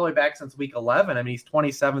this goes all the way back since week 11. I mean, he's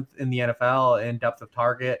 27th in the NFL in depth of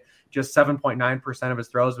target. Just 7.9% of his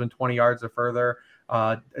throws have been 20 yards or further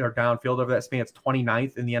or downfield over that span. It's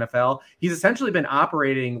 29th in the NFL. He's essentially been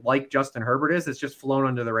operating like Justin Herbert is. It's just flown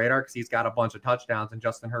under the radar because he's got a bunch of touchdowns and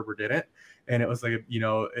Justin Herbert didn't. And it was like,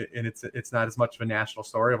 and it's not as much of a national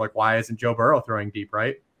story of like, why isn't Joe Burrow throwing deep,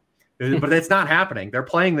 right? But it's not happening. They're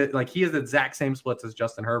playing that like he has the exact same splits as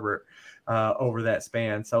Justin Herbert over that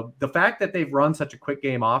span. So the fact that they've run such a quick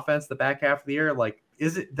game offense the back half of the year, like,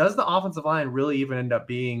 does the offensive line really even end up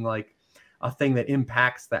being like a thing that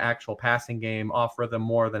impacts the actual passing game off rhythm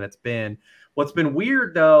more than it's been? What's been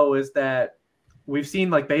weird though is that we've seen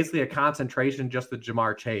like basically a concentration just to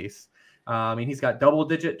Jamar Chase. I mean, he's got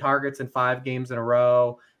double-digit targets in 5 games in a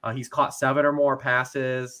row. He's caught 7 or more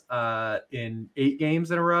passes in 8 games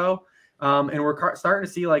in a row. And we're starting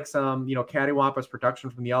to see like some, cattywampus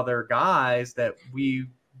production from the other guys that we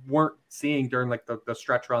weren't seeing during like the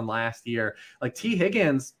stretch run last year. Like T.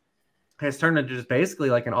 Higgins has turned into just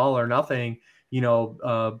basically like an all or nothing,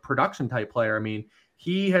 production type player. I mean,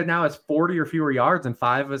 he now has 40 or fewer yards in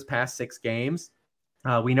 5 of his past 6 games.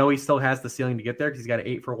 We know he still has the ceiling to get there because he's got an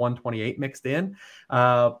 8 for 128 mixed in.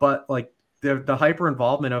 But like the hyper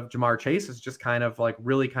involvement of Jamar Chase is just kind of like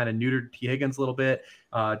really kind of neutered T. Higgins a little bit.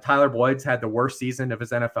 Tyler Boyd's had the worst season of his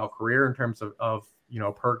NFL career in terms of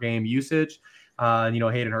per game usage.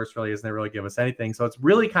 Hayden Hurst really doesn't really give us anything. So it's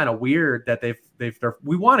really kind of weird that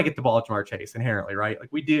we want to get the ball to Jamar Chase inherently, right? Like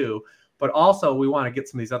we do, but also we want to get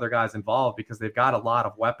some of these other guys involved because they've got a lot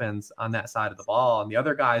of weapons on that side of the ball. And the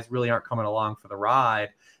other guys really aren't coming along for the ride.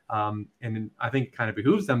 And I think it kind of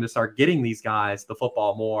behooves them to start getting these guys the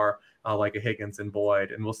football more, like a Higgins and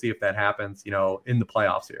Boyd. And we'll see if that happens, in the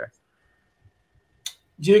playoffs here.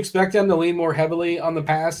 Do you expect them to lean more heavily on the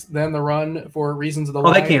pass than the run for reasons of the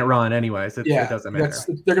line? line? They can't run anyways. It doesn't matter.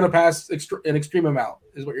 They're going to pass an extreme amount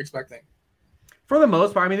is what you're expecting. For the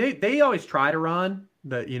most part, I mean, they always try to run.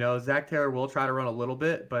 Zach Taylor will try to run a little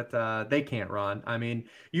bit, but they can't run. I mean,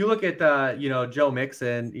 you look at, Joe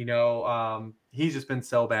Mixon, he's just been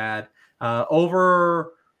so bad.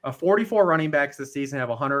 Over 44 running backs this season have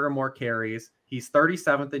 100 or more carries. He's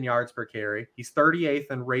 37th in yards per carry. He's 38th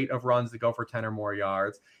in rate of runs that go for 10 or more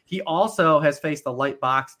yards. He also has faced the light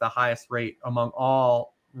box at the highest rate among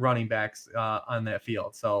all running backs on that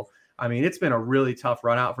field. So, I mean, it's been a really tough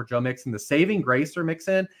run out for Joe Mixon. The saving grace for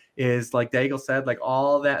Mixon is, like Daigle said, like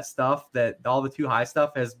all that stuff, that all the too high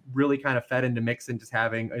stuff has really kind of fed into Mixon just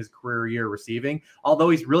having his career year receiving. Although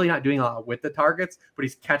he's really not doing a lot with the targets, but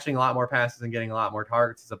he's catching a lot more passes and getting a lot more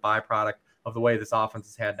targets as a byproduct of the way this offense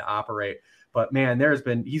has had to operate. But man,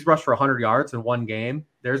 he's rushed for 100 yards in 1 game.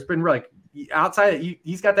 There's been like outside,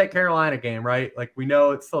 he's got that Carolina game, right? Like we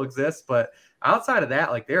know it still exists, but outside of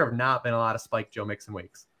that, like there have not been a lot of spike Joe Mixon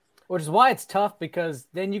weeks. Which is why it's tough, because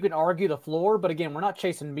then you can argue the floor. But again, we're not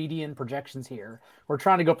chasing median projections here. We're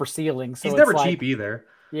trying to go for ceilings. So he's never cheap either.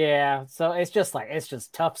 Yeah. So it's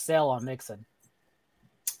just tough sell on Mixon.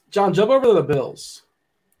 John, jump over to the Bills.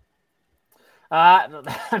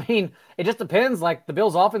 I mean, it just depends. Like the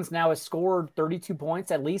Bills offense now has scored 32 points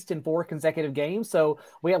at least in 4 consecutive games. So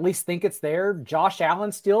we at least think it's there. Josh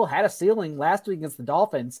Allen still had a ceiling last week against the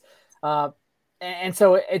Dolphins. And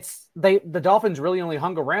so the Dolphins really only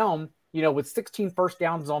hung around, with 16 first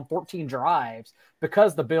downs on 14 drives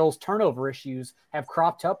because the Bills' turnover issues have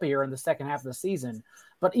cropped up here in the second half of the season.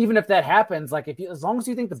 But even if that happens, like as long as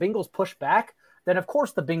you think the Bengals push back, then of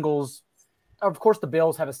course the Bills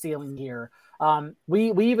have a ceiling here.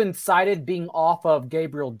 We even cited being off of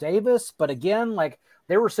Gabriel Davis, but again, like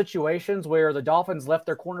there were situations where the Dolphins left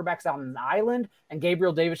their cornerbacks out on an island and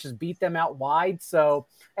Gabriel Davis just beat them out wide. So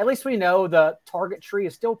at least we know the target tree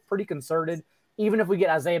is still pretty concerted. Even if we get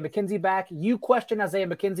Isaiah McKenzie back, you question Isaiah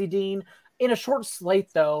McKenzie, Dean. In a short slate,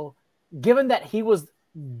 though, given that he was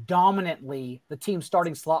dominantly the team's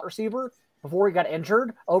starting slot receiver before he got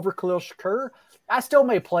injured over Khalil Shakur, I still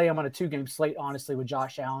may play him on a 2-game slate, honestly, with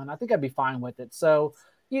Josh Allen. I think I'd be fine with it. So,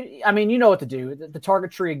 you know what to do. The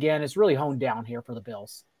target tree, again, is really honed down here for the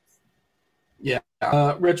Bills. Yeah.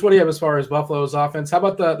 Rich, what do you have as far as Buffalo's offense? How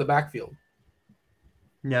about the backfield?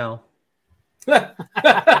 No.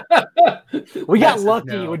 We got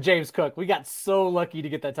lucky with James Cook. We got so lucky to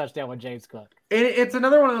get that touchdown with James Cook. It's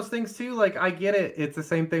another one of those things, too. Like, I get it. It's the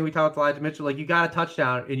same thing we talked with Elijah Mitchell. Like, you got a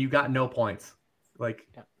touchdown and you got no points. Like,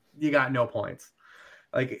 you got no points.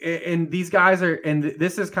 Like, and these guys are, and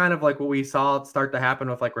this is kind of like what we saw start to happen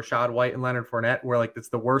with like Rachaad White and Leonard Fournette, where like it's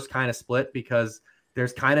the worst kind of split because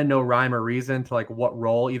there's kind of no rhyme or reason to like what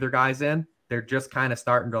role either guy's in. they're just kind of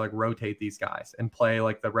starting to like rotate these guys and play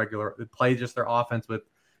like play just their offense with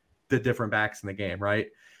the different backs in the game, right?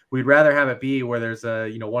 We'd rather have it be where there's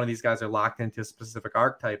one of these guys are locked into a specific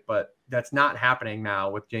archetype, but that's not happening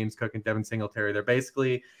now with James Cook and Devin Singletary. They're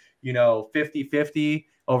basically, 50-50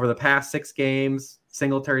 over the past 6 games.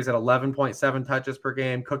 Singletary's at 11.7 touches per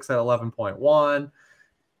game. Cook's at 11.1.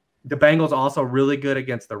 The Bengals also really good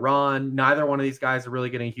against the run. Neither one of these guys are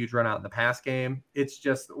really getting a huge run out in the pass game. It's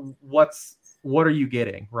just what are you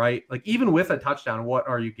getting, right? Like even with a touchdown, what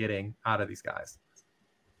are you getting out of these guys?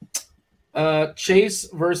 Chase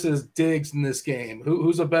versus Diggs in this game.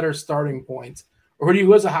 Who's a better starting point, or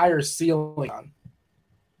who has a higher ceiling on?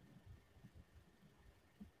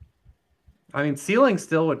 I mean, ceiling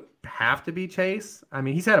still would have to be Chase. I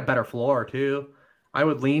mean, he's had a better floor too. I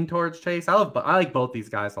would lean towards Chase. I like both these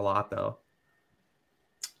guys a lot, though.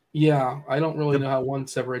 Yeah, I don't really know how one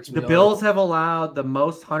separates from the Bills have allowed the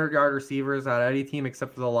most 100-yard receivers out of any team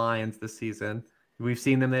except for the Lions this season. We've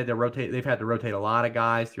seen them. They've had to rotate a lot of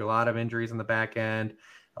guys through a lot of injuries in the back end.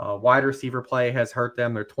 Wide receiver play has hurt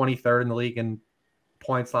them. They're 23rd in the league in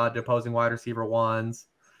points allowed to opposing wide receiver ones.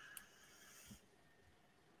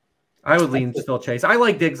 I would lean still Chase. I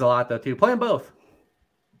like Diggs a lot, though, too. Play them both.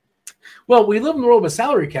 Well, we live in the world of a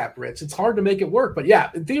salary cap, Rich. It's hard to make it work. But, yeah,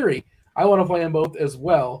 in theory, I want to play them both as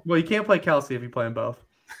well. Well, you can't play Kelsey if you play them both.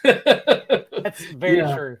 That's very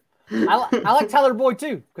true. I like Tyler Boyd,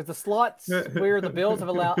 too, because the slots where the Bills have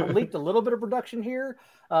leaked a little bit of production here,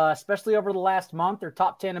 especially over the last month. They're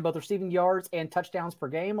top 10 in both receiving yards and touchdowns per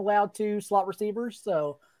game allowed to slot receivers.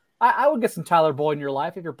 So I would get some Tyler Boyd in your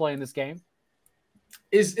life if you're playing this game.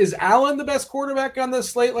 Is Allen the best quarterback on this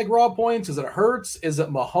slate, like raw points? Is it Hurts? Is it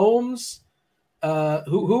Mahomes?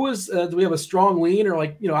 Who is do we have a strong lean, or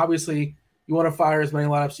obviously you want to fire as many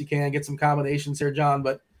lineups as you can, get some combinations here, John,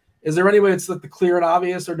 but is there any way it's like the clear and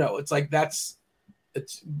obvious, or no? It's like that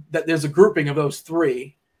there's a grouping of those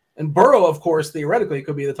three. And Burrow, of course, theoretically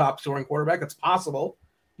could be the top scoring quarterback. That's possible.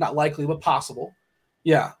 Not likely, but possible.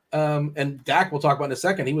 Yeah. And Dak we'll talk about in a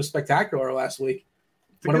second. He was spectacular last week.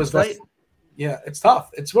 One of his best. Yeah, it's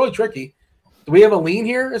tough. It's really tricky. Do we have a lean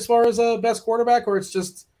here as far as a best quarterback, or it's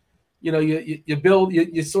just, you build,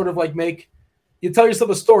 you sort of like you tell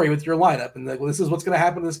yourself a story with your lineup, and this is what's going to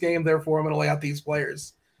happen in this game. Therefore, I'm going to lay out these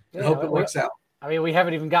players and hope it works out. I mean, we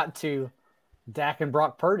haven't even gotten to Dak and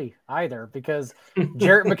Brock Purdy either, because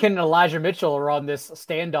Jarrett McKinnon and Elijah Mitchell are on this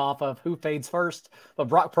standoff of who fades first. But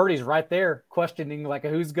Brock Purdy's right there questioning like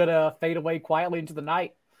who's going to fade away quietly into the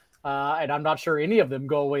night. And I'm not sure any of them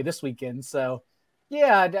go away this weekend. So,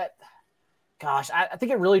 yeah, I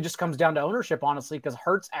think it really just comes down to ownership, honestly, because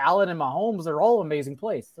Hurts, Allen, and Mahomes, they're all amazing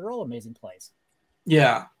plays.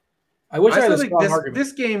 Yeah. I wish I had a strong argument.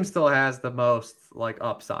 This game still has the most like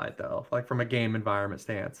upside, though, like from a game environment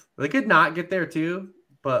stance. They could not get there too,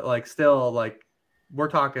 but like still like we're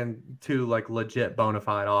talking two like legit bona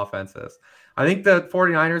fide offenses. I think the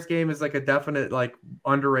 49ers game is like a definite like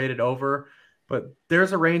underrated over. But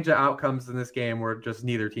there's a range of outcomes in this game where just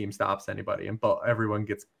neither team stops anybody, and everyone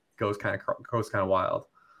goes kind of wild.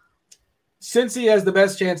 Since he has the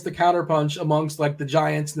best chance to counterpunch amongst like the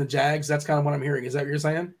Giants and the Jags, that's kind of what I'm hearing. Is that what you're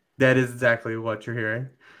saying? That is exactly what you're hearing.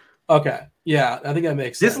 Okay, yeah, I think that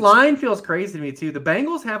makes sense. This line feels crazy to me too. The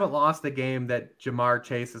Bengals haven't lost the game that Jamar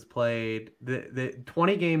Chase has played. The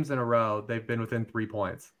 20 games in a row, they've been within 3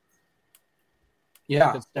 points.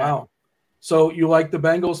 Yeah, wow. So you like the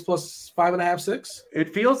Bengals plus 5.5, 6?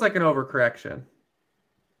 It feels like an overcorrection.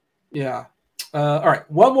 Yeah. All right.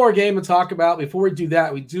 One more game to talk about. Before we do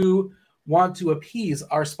that, we do want to appease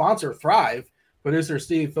our sponsor, Thrive. Producer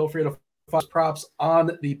Steve, feel free to find props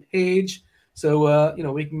on the page. So,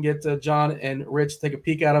 we can get John and Rich to take a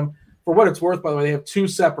peek at them. For what it's worth, by the way, they have two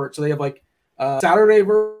separate. So they have like Saturday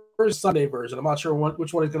version, Sunday version. I'm not sure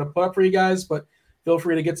which one he's going to put up for you guys, but feel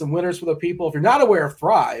free to get some winners for the people. If you're not aware of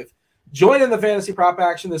Thrive, join in the fantasy prop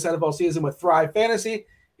action this NFL season with Thrive Fantasy.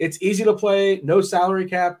 It's easy to play, no salary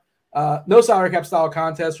cap style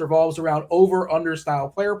contest, revolves around over-under style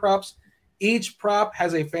player props. Each prop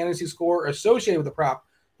has a fantasy score associated with the prop.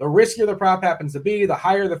 The riskier the prop happens to be, the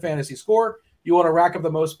higher the fantasy score. You want to rack up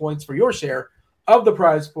the most points for your share of the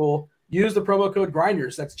prize pool. Use the promo code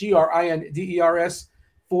GRINDERS. That's GRINDERS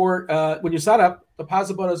for when you sign up.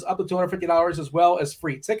 Deposit bonus up to $250 as well as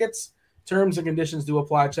free tickets. Terms and conditions do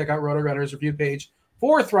apply. Check out RotoGrinders review page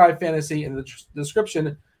for Thrive Fantasy in the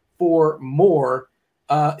description for more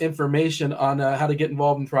information on how to get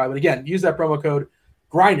involved in Thrive. And again, use that promo code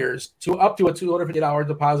GRINDERS to up to a $250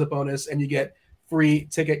 deposit bonus, and you get free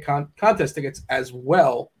ticket contest tickets as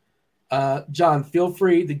well. John, feel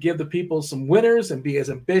free to give the people some winners and be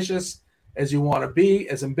as ambitious as you want to be,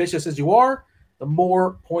 as ambitious as you are, the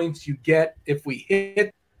more points you get. If we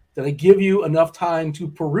hit, then I give you enough time to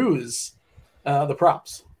peruse the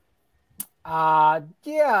props.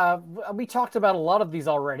 Yeah, we talked about a lot of these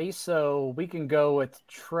already, so we can go with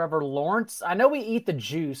Trevor Lawrence. I know we eat the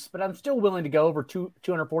juice, but I'm still willing to go over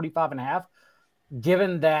 245.5,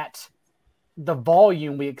 given that the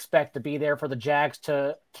volume we expect to be there for the Jags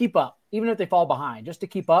to keep up, even if they fall behind, just to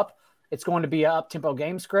keep up. It's going to be an up-tempo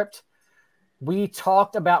game script. We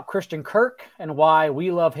talked about Christian Kirk and why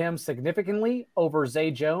we love him significantly over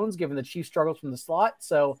Zay Jones, given the Chiefs' struggles from the slot.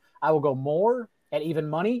 So I will go more at even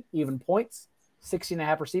money, even points,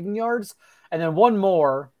 16.5 receiving yards. And then one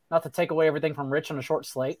more, not to take away everything from Rich on a short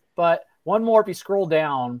slate, but one more if you scroll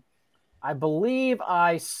down. I believe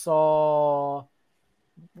I saw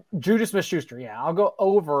Juju Smith-Schuster. Yeah, I'll go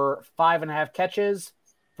over 5.5 catches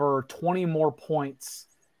for 20 more points,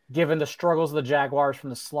 given the struggles of the Jaguars from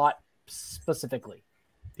the slot specifically.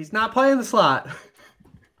 He's not playing the slot.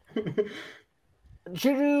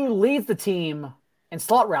 Juju leads the team in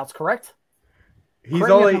slot routes, correct? He's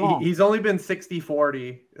only been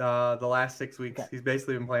 60-40 the last 6 weeks. Okay. He's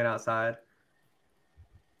basically been playing outside.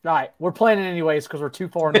 All right, we're playing it anyways because we're too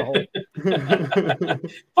far in the hole.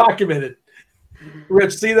 Pot committed.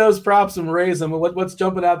 Rich, see those props and raise them. What's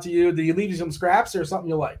jumping out to you? Do you leave you some scraps or something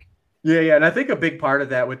you like? Yeah, and I think a big part of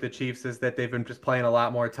that with the Chiefs is that they've been just playing a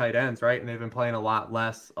lot more tight ends, right? And they've been playing a lot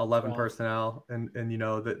less 11 personnel, and you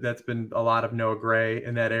know that's been a lot of Noah Gray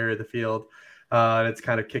in that area of the field. And it's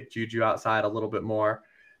kind of kicked Juju outside a little bit more.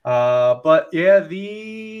 But yeah,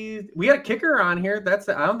 we had a kicker on here.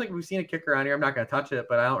 I don't think we've seen a kicker on here. I'm not going to touch it,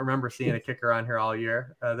 but I don't remember seeing a kicker on here all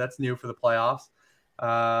year. That's new for the playoffs.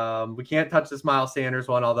 We can't touch this Miles Sanders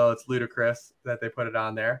one, although it's ludicrous that they put it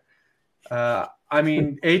on there. I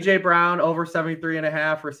mean, AJ Brown over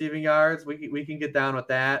 73.5 receiving yards. We can get down with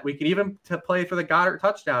that. We can even play for the Goddard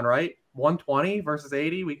touchdown, right? 120 versus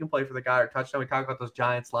 80. We can play for the Goddard touchdown. We talked about those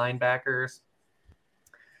Giants linebackers.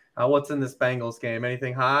 What's in this Bengals game?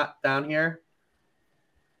 Anything hot down here?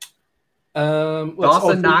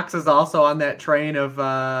 Dawson Knox is also on that train of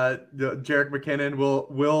Jerick McKinnon.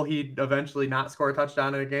 Will he eventually not score a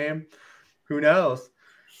touchdown in a game? Who knows?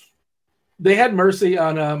 They had mercy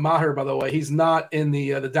on Maher, by the way. He's not in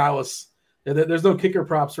the Dallas. There's no kicker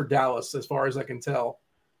props for Dallas, as far as I can tell.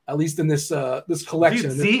 At least in this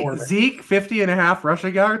collection. Zeke 50.5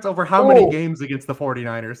 rushing yards over how many games against the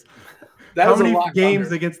 49ers? How many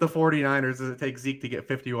games against the 49ers does it take Zeke to get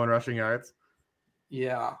 51 rushing yards?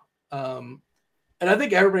 Yeah. And I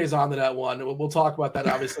think everybody's on to that one. We'll talk about that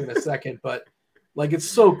obviously in a second, but like it's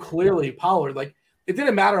so clearly Pollard. Like it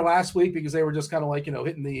didn't matter last week because they were just kind of like,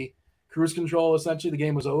 hitting the cruise control. Essentially, the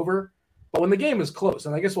game was over. But when the game is close,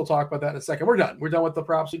 and I guess we'll talk about that in a second. We're done. We're done with the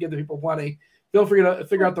props. We give the people plenty. Feel free to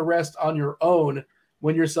figure out the rest on your own.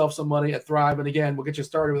 Win yourself some money at Thrive. And again, we'll get you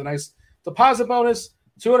started with a nice deposit bonus,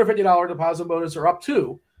 $250 deposit bonus, or up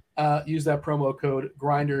to. Use that promo code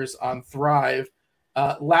Grinders on Thrive.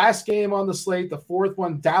 Last game on the slate, the fourth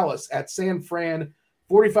one, Dallas at San Fran.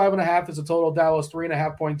 45.5 is a total. Dallas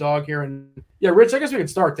 3.5 point dog here. And yeah, Rich, I guess we can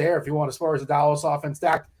start there if you want. As far as the Dallas offense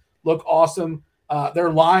stacked, look awesome. Their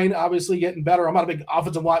line obviously getting better. I'm not a big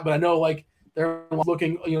offensive line, but I know like they're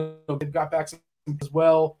looking. They've got back some as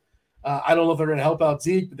well. I don't know if they're going to help out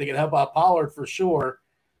Zeke, but they can help out Pollard for sure.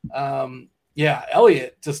 Yeah,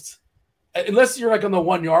 Elliott just. Unless you're like on the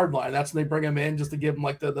 1 yard line, that's when they bring him in just to give him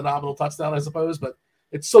like the nominal touchdown, I suppose. But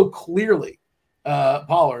it's so clearly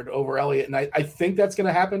Pollard over Elliott. And I think that's going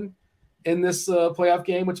to happen in this playoff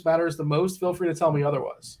game, which matters the most. Feel free to tell me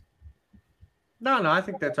otherwise. No, I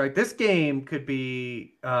think that's right. This game could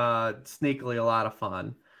be sneakily a lot of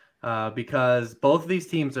fun because both of these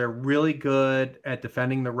teams are really good at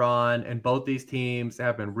defending the run, and both these teams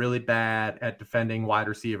have been really bad at defending wide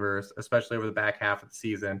receivers, especially over the back half of the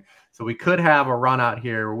season. So we could have a run out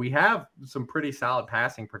here where we have some pretty solid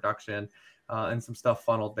passing production and some stuff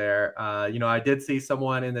funneled there. I did see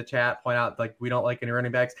someone in the chat point out, like, we don't like any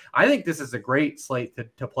running backs. I think this is a great slate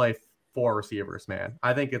to play 4 receivers, man.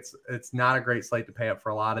 I think it's not a great slate to pay up for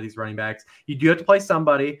a lot of these running backs. You do have to play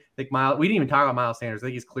somebody. I think we didn't even talk about Miles Sanders. I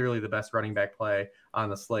think he's clearly the best running back play on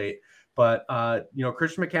the slate. But,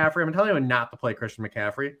 Christian McCaffrey, I'm telling you not to play Christian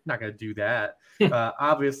McCaffrey. I'm not going to do that.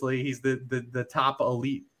 Obviously, he's the top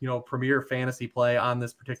elite, premier fantasy play on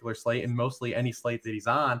this particular slate and mostly any slate that he's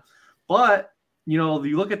on. But, you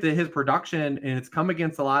look at his production, and it's come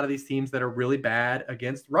against a lot of these teams that are really bad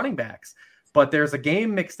against running backs. But there's a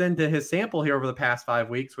game mixed into his sample here over the past 5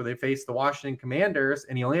 weeks where they faced the Washington Commanders,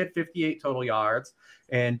 and he only had 58 total yards.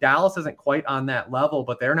 And Dallas isn't quite on that level,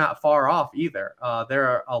 but they're not far off either.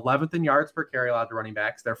 They're 11th in yards per carry allowed to running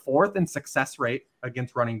backs. They're 4th in success rate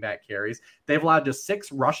against running back carries. They've allowed just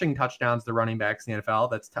 6 rushing touchdowns to running backs in the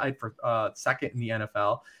NFL. That's tied for second in the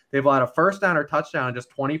NFL. They've allowed a first down or touchdown in just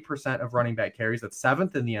 20% of running back carries. That's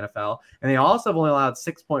 7th in the NFL. And they also have only allowed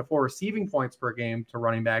 6.4 receiving points per game to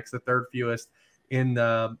running backs, the 3rd fewest in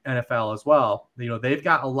the NFL as well. They've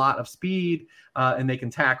got a lot of speed and they can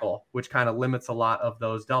tackle, which kind of limits a lot of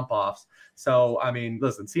those dump offs. So, I mean,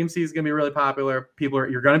 listen, CMC is going to be really popular.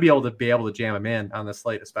 You're going to be able to jam him in on the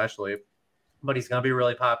slate, especially, but he's going to be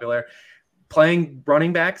really popular. Playing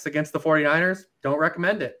running backs against the 49ers, don't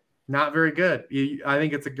recommend it. Not very good. I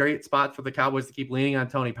think it's a great spot for the Cowboys to keep leaning on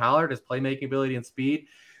Tony Pollard. His playmaking ability and speed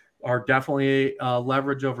are definitely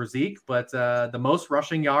leverage over Zeke, but the most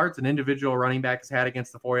rushing yards an individual running back has had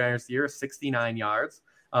against the 49ers this year is 69 yards.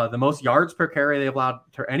 The most yards per carry they've allowed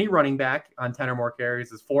to any running back on 10 or more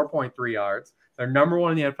carries is 4.3 yards. They're number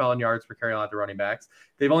 1 in the NFL in yards per carry allowed to running backs.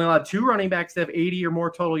 They've only allowed 2 running backs to have 80 or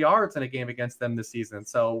more total yards in a game against them this season.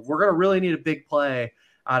 So we're going to really need a big play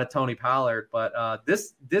out of Tony Pollard. But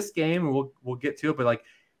this game, we'll get to it, but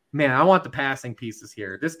man, I want the passing pieces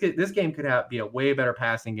here. This game could be a way better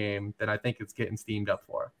passing game than I think it's getting steamed up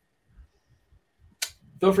for.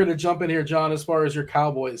 Feel free to jump in here, John, as far as your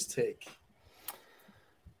Cowboys take.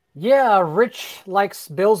 Yeah, Rich likes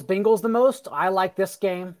Bills-Bengals the most. I like this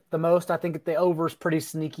game the most. I think the over is pretty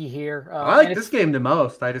sneaky here. I like this game the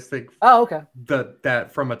most. I just think okay.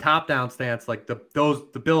 That from a top-down stance, the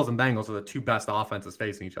Bills and Bengals are the 2 best offenses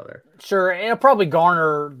facing each other. Sure, it'll probably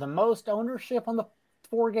garner the most ownership on the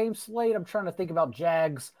 4-game slate. I'm trying to think about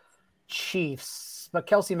Jags, Chiefs, but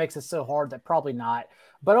Kelsey makes it so hard that probably not.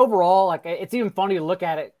 But overall, it's even funny to look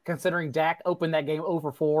at it considering Dak opened that game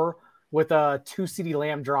over 4 with 2 CeeDee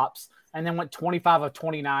Lamb drops and then went 25 of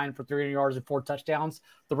 29 for 300 yards and 4 touchdowns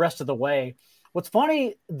the rest of the way. What's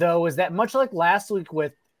funny, though, is that much like last week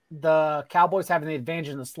with the Cowboys having the advantage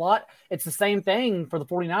in the slot, it's the same thing for the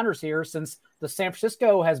 49ers here since the San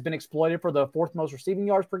Francisco has been exploited for the 4th most receiving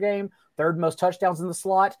yards per game, 3rd most touchdowns in the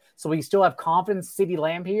slot. So we still have confidence in CeeDee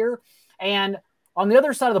Lamb here. And on the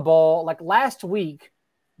other side of the ball, last week,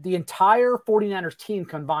 the entire 49ers team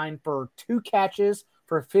combined for 2 catches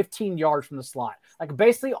for 15 yards from the slot.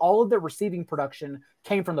 Basically all of the receiving production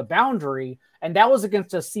came from the boundary, and that was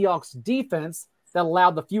against a Seahawks defense that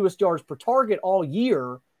allowed the fewest yards per target all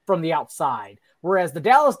year from the outside. Whereas the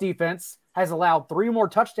Dallas defense has allowed 3 more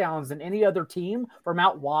touchdowns than any other team from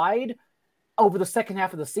out wide over the second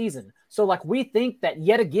half of the season. So we think that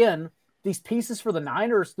yet again, these pieces for the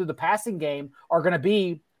Niners through the passing game are going to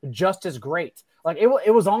be just as great.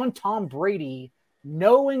 It was on Tom Brady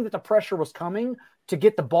knowing that the pressure was coming to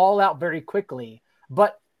get the ball out very quickly.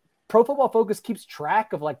 But Pro Football Focus keeps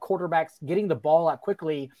track of quarterbacks getting the ball out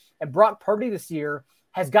quickly. And Brock Purdy this year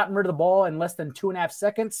has gotten rid of the ball in less than 2.5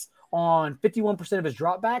 seconds on 51% of his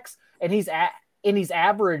dropbacks. And he's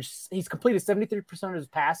completed 73% of his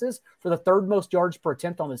passes for the 3rd most yards per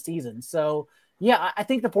attempt on the season. So yeah, I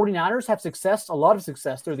think the 49ers have a lot of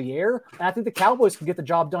success through the air. And I think the Cowboys can get the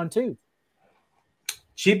job done too.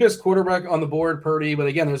 Cheapest quarterback on the board, Purdy, but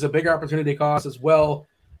again, there's a big opportunity cost as well.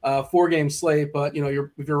 4-game slate, but if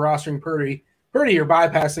you're rostering Purdy, you're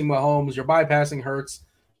bypassing Mahomes, you're bypassing Hurts,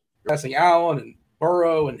 you're bypassing Allen and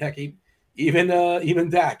Burrow, and heck, even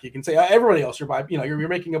Dak. You can say everybody else. You're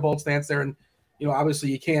making a bold stance there, and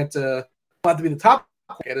obviously you can't have to be the top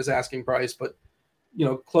at his asking price, but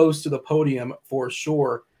close to the podium for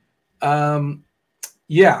sure. Matt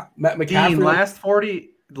McCaffrey.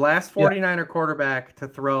 Last 49er quarterback to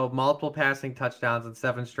throw multiple passing touchdowns in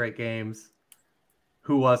 7 straight games.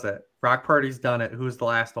 Who was it? Brock Purdy's done it. Who's the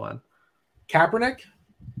last one? Kaepernick?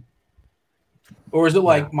 Or is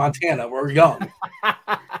it Montana? We're young.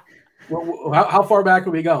 How far back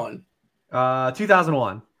are we going?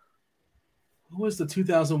 2001. Who was the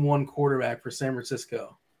 2001 quarterback for San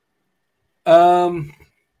Francisco? Is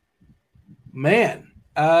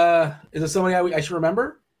it somebody I should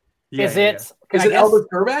remember? Yeah, is it Albert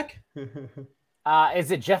Kerbeck? Is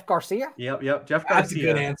it Jeff Garcia? Yep. Jeff Garcia. That's a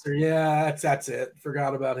good answer. Yeah, that's it.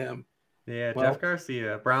 Forgot about him. Yeah, Jeff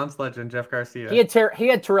Garcia, Browns legend, Jeff Garcia. He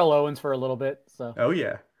had Terrell Owens for a little bit. So. Oh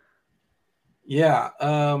yeah. Yeah.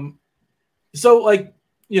 So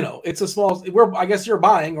it's a small. I guess you're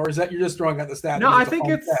buying, or is that you're just throwing out the stat? No, I think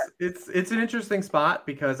it's an interesting spot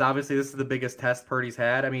because obviously this is the biggest test Purdy's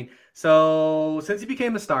had. I mean, so since he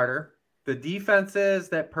became a starter, the defenses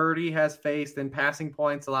that Purdy has faced in passing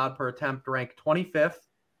points allowed per attempt rank 25th,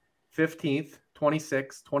 15th,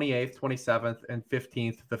 26th, 28th, 27th, and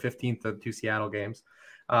 15th, the 15th of 2 Seattle games.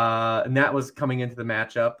 And that was coming into the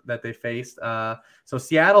matchup that they faced. So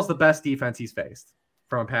Seattle's the best defense he's faced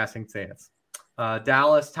from a passing stance.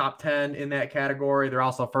 Dallas, top 10 in that category. They're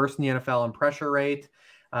also first in the NFL in pressure rate.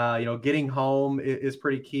 Getting home is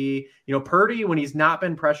pretty key. Purdy, when he's not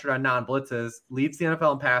been pressured on non-blitzes, leads the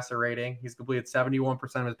NFL in passer rating. He's completed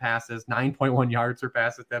 71% of his passes, 9.1 yards per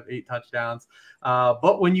pass attempt, 8 touchdowns.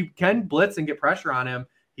 But when you can blitz and get pressure on him,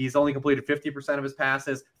 he's only completed 50% of his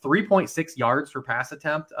passes, 3.6 yards per pass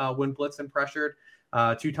attempt when blitzed and pressured,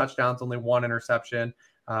 2 touchdowns, only 1 interception.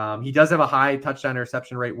 He does have a high touchdown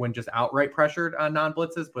interception rate when just outright pressured on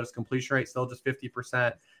non-blitzes, but his completion rate still just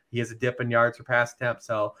 50%. He has a dip in yards per pass attempt.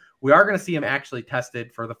 So we are going to see him actually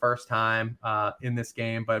tested for the first time in this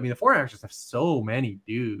game. But, the 49ers just have so many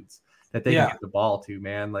dudes that they can get the ball to,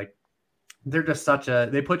 man. Like, they're just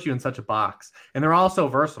they put you in such a box. And they're all so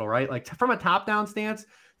versatile, right? Like, from a top-down stance,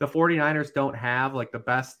 the 49ers don't have, like, the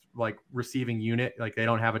best, like, receiving unit. Like, they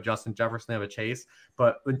don't have a Justin Jefferson, they have a Chase.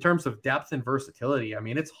 But in terms of depth and versatility,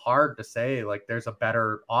 it's hard to say, like, there's a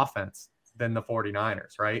better offense than the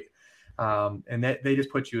 49ers, right? And that they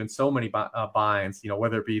just put you in so many binds,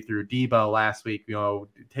 whether it be through Debo last week,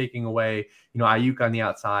 taking away, Ayuk on the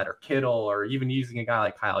outside, or Kittle, or even using a guy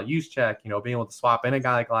like Kyle Juszczyk, being able to swap in a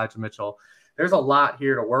guy like Elijah Mitchell. There's a lot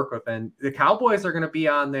here to work with. And the Cowboys are going to be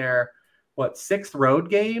on their, 6th road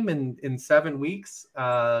game in 7 weeks,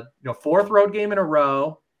 4th road game in a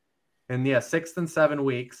row. And 6th in 7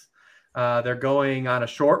 weeks. They're going on a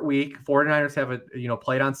short week. 49ers have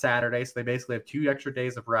played on Saturday, so they basically have 2 extra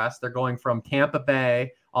days of rest. They're going from Tampa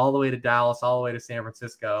Bay all the way to Dallas, all the way to San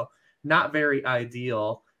Francisco. Not very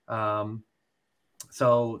ideal. It's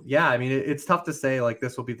tough to say, like,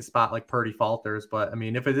 this will be the spot like Purdy falters. But,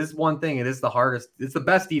 if it is one thing, it is the hardest. It's the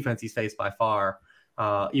best defense he's faced by far,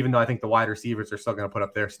 even though I think the wide receivers are still going to put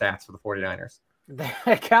up their stats for the 49ers.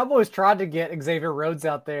 The Cowboys tried to get Xavier Rhodes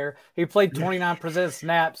out there. He played 29% of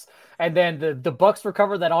snaps, and then the Bucs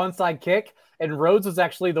recovered that onside kick, and Rhodes was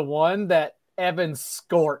actually the one that Evans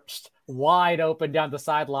scorched wide open down the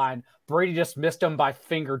sideline. Brady just missed him by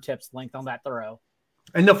fingertips length on that throw.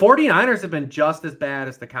 And the 49ers have been just as bad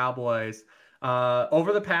as the Cowboys.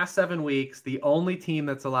 Over the past 7 weeks, the only team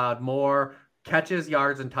that's allowed more catches,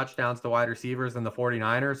 yards, and touchdowns to wide receivers than the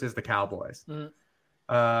 49ers is the Cowboys.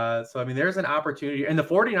 There's an opportunity. And the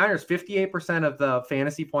 49ers, 58% of the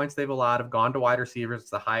fantasy points they've allowed have gone to wide receivers.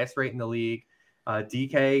 It's the highest rate in the league.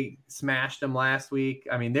 DK smashed them last week.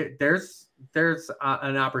 There's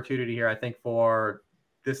an opportunity here, I think, for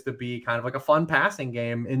this to be kind of like a fun passing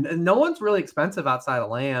game. And no one's really expensive outside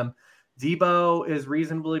of Lamb. Debo is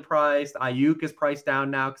reasonably priced. Ayuk is priced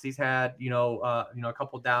down now because he's had, a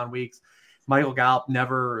couple down weeks. Michael Gallup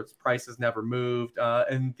his price has never moved.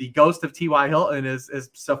 And the ghost of T.Y. Hilton is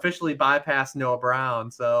officially bypassed Noah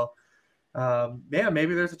Brown. So,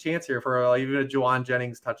 maybe there's a chance here for even a Juwan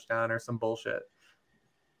Jennings touchdown or some bullshit.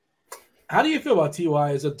 How do you feel about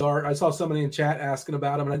T.Y. as a dart? I saw somebody in chat asking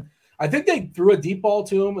about him, and I think they threw a deep ball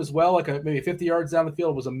to him as well, like maybe 50 yards down the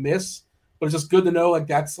field. It was a miss, but it's just good to know, like,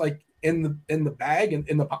 that's like in the bag and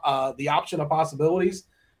in the option of possibilities.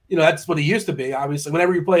 That's what he used to be, obviously,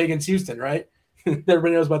 whenever you play against Houston, right?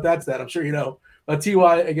 Everybody knows about that stat. I'm sure you know. But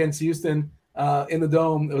T.Y. against Houston in the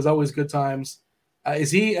Dome, it was always good times.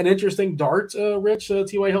 Is he an interesting dart, Rich?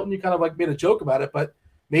 T.Y. Hilton, you kind of like made a joke about it, but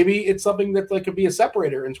maybe it's something that could be a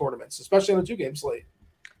separator in tournaments, especially on a 2-game slate.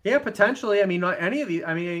 Yeah, potentially. Not any of these.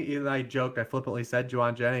 I joked, I flippantly said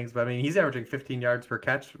Juwan Jennings, but he's averaging 15 yards per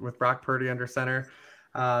catch with Brock Purdy under center.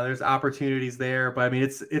 There's opportunities there, but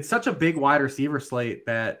it's such a big wide receiver slate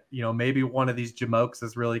that, maybe one of these Jamokes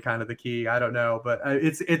is really kind of the key. I don't know, but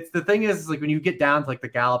it's the thing is like when you get down to like the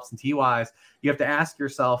Gallups and TYs, you have to ask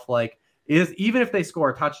yourself, like, even if they score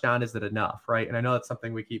a touchdown, is it enough? Right. And I know that's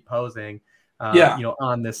something we keep posing,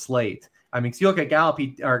 on this slate. So you look at Gallup,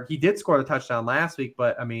 he did score the touchdown last week,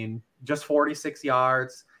 but just 46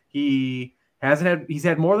 yards. He's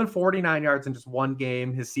had more than 49 yards in just one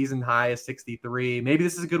game. His season high is 63. Maybe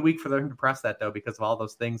this is a good week for them to press that, though, because of all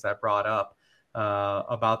those things I brought up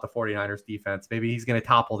about the 49ers defense. Maybe he's going to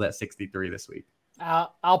topple that 63 this week.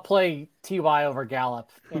 I'll play TY over Gallup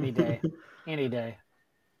any day. Any day.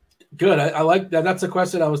 Good. I like that. That's a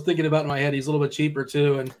question I was thinking about in my head. He's a little bit cheaper,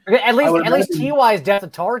 too. And at least TY's depth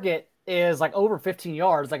of target is like over 15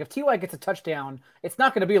 yards. Like if TY gets a touchdown, it's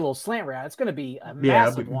not going to be a little slant route. It's going to be a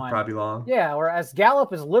massive one. Probably long. Yeah. Whereas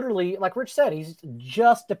Gallup is literally, like Rich said, he's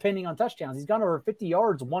just depending on touchdowns. He's gone over 50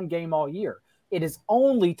 yards one game all year. It is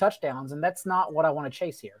only touchdowns, and that's not what I want to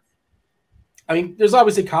chase here. There's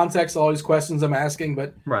obviously context to all these questions I'm asking,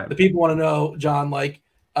 but the people want to know, John, like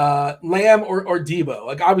Lamb or Debo.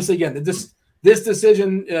 Like obviously, again, this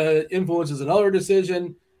decision influences another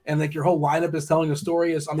decision. and like your whole lineup is telling a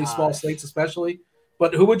story is on these small slates especially.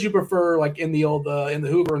 But who would you prefer, like in the old in the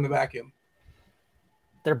Hoover and the vacuum?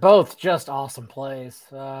 They're both just awesome plays.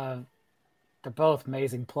 They're both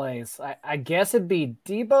amazing plays. I guess it'd be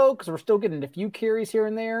Debo because we're still getting a few carries here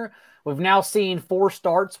and there. We've now seen 4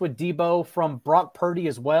 starts with Debo from Brock Purdy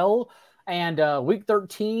as well. And week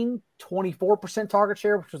 13, 24% target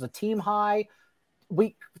share, which was a team high.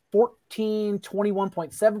 Week 14,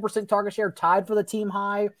 21.7% target share, tied for the team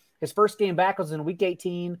high. His first game back was in week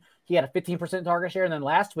 18. He had a 15% target share. And then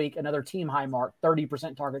last week, another team high mark,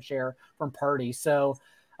 30% target share from Purdy. So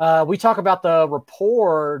we talk about the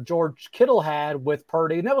rapport George Kittle had with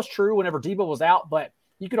Purdy. And that was true whenever Debo was out. But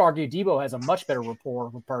you could argue Debo has a much better rapport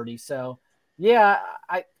with Purdy. So, yeah,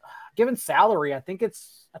 given salary, I think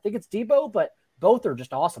it's Debo, but both are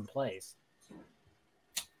just awesome plays.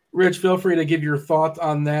 Rich, feel free to give your thoughts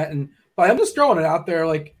on that. But I'm just throwing it out there,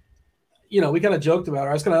 like, we kind of joked about it.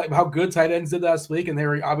 I was kind of how good tight ends did last week, and they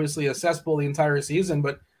were obviously accessible the entire season.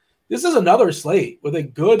 But this is another slate with a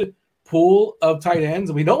good pool of tight ends,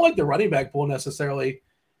 and we don't like the running back pool necessarily.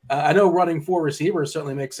 I know running 4 receivers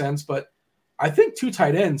certainly makes sense, but I think 2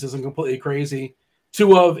 tight ends isn't completely crazy.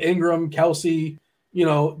 2 of Ingram, Kelsey,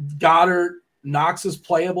 Goddard, Knox is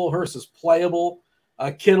playable, Hurst is playable,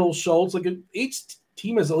 Kittle, Schultz. Like each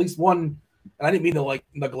team has at least one. And I didn't mean to like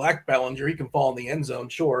neglect Bellinger. He can fall in the end zone,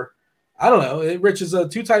 sure. I don't know. Rich, is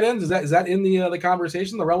 2 tight ends. Is that in the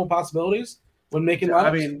conversation, the realm of possibilities when making lineups?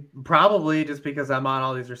 I mean, probably just because I'm on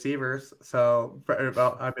all these receivers. So,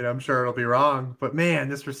 I'm sure it'll be wrong. But man,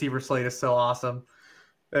 this receiver slate is so awesome.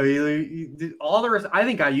 I mean, I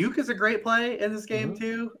think Ayuk is a great play in this game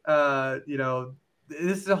too.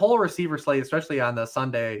 This is a whole receiver slate, especially on the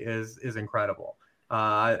Sunday, is incredible.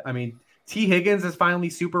 I mean, T. Higgins is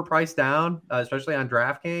finally super priced down, especially on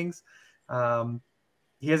DraftKings.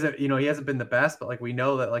 He hasn't been the best, but like we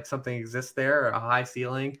know that like something exists there, a high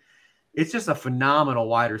ceiling. It's just a phenomenal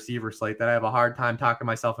wide receiver slate that I have a hard time talking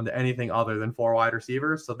myself into anything other than 4 wide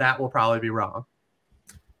receivers. So that will probably be wrong.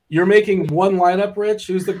 You're making one lineup, Rich.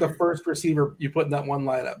 Who's like the first receiver you put in that one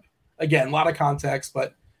lineup? Again, a lot of context,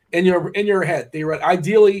 but in your head,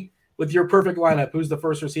 ideally with your perfect lineup, who's the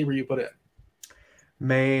first receiver you put in?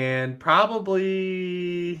 Man,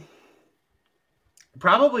 probably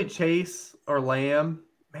Chase or Lamb.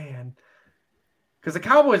 Man, because the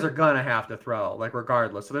Cowboys are gonna have to throw, like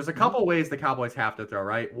regardless. So there's a couple ways the Cowboys have to throw,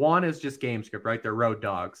 right? One is just game script, right? They're road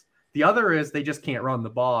dogs. The other is they just can't run the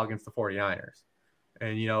ball against the 49ers.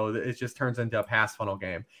 And, it just turns into a pass funnel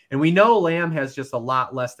game. And we know Lamb has just a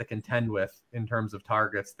lot less to contend with in terms of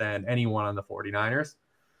targets than anyone on the 49ers.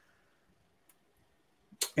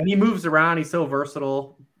 And he moves around. He's so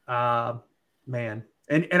versatile. Man.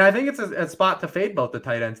 And I think it's a spot to fade both the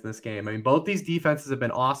tight ends in this game. I mean, both these defenses have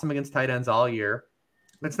been awesome against tight ends all year.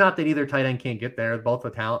 It's not that either tight end can't get there. Both the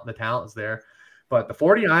talent is there. But the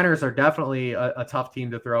 49ers are definitely a tough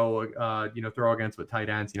team to throw against with tight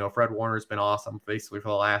ends. Fred Warner's been awesome basically for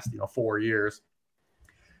the last, 4 years.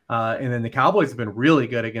 And then the Cowboys have been really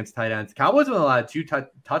good against tight ends. Cowboys have allowed 2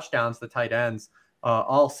 touchdowns to tight ends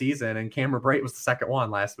all season, and Cameron Brate was the second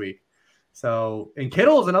one last week. So, and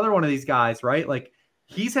Kittle is another one of these guys, right? Like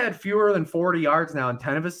he's had fewer than 40 yards now in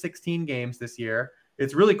 10 of his 16 games this year.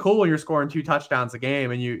 It's really cool when you're scoring 2 touchdowns a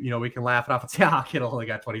game and we can laugh it off and say, Kittle only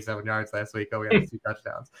got 27 yards last week. Oh, we got 2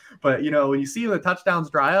 touchdowns. But, when you see the touchdowns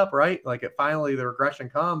dry up, right? Like finally the regression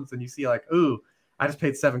comes and you see like, ooh, I just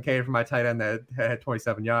paid $7,000 for my tight end that had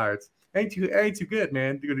 27 yards. Ain't too good,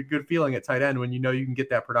 man. Good feeling at tight end when you can get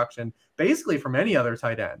that production basically from any other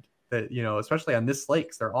tight end that, especially on this slate,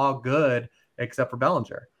 'cause they're all good except for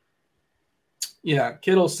Bellinger. Yeah.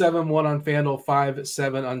 Kittle 7-1 on FanDuel,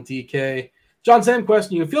 5-7 on DK. John, same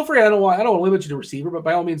question. You feel free. I don't want to limit you to receiver, but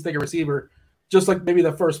by all means, take a receiver. Just like maybe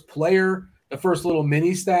the first player, the first little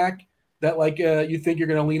mini stack that like you think you're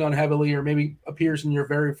going to lean on heavily, or maybe appears in your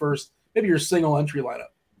very first, maybe your single entry lineup.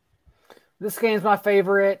 This game's my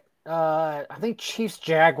favorite. I think Chiefs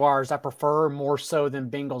Jaguars I prefer more so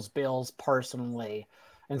than Bengals Bills personally,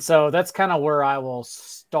 and so that's kind of where I will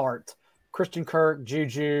start. Christian Kirk,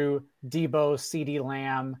 Juju, Debo, CeeDee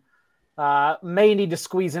Lamb. May need to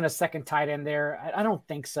squeeze in a second tight end there. I don't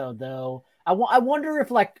think so, though. I wonder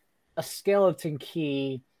if like a skeleton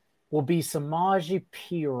key will be Samaje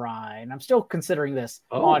Perine. I'm still considering this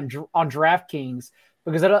on DraftKings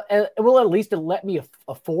because it will at least let me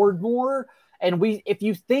afford more. And if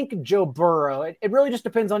you think Joe Burrow, it really just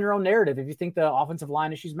depends on your own narrative. If you think the offensive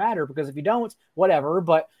line issues matter, because if you don't, whatever.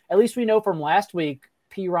 But at least we know from last week,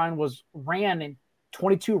 Perine ran in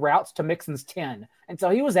 22 routes to Mixon's 10. And so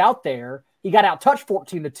he was out there. He got out touched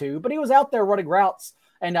 14-2, but he was out there running routes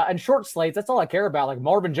And short slates, that's all I care about. Like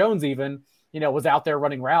Marvin Jones even, was out there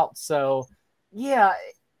running routes. So yeah,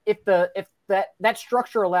 if that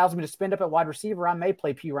structure allows me to spend up at wide receiver, I may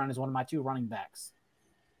play P. Ryan as one of my 2 running backs.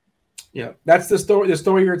 Yeah, that's the story. The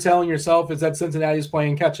story you're telling yourself is that Cincinnati's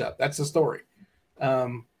playing catch up. That's the story.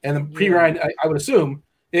 And the P. Ryan, I would assume,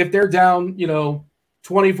 if they're down,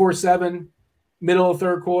 24-7, middle of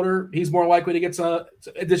third quarter, he's more likely to get some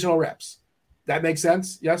additional reps. That makes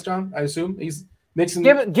sense. Yes, John. I assume he's mixing.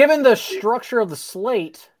 Given the structure of the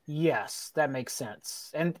slate, yes, that makes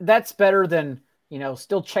sense, and that's better than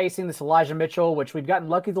still chasing this Elijah Mitchell, which we've gotten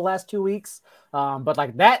lucky the last 2 weeks. But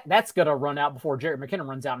like that's gonna run out before Jerick McKinnon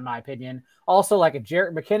runs out, in my opinion. Also, like if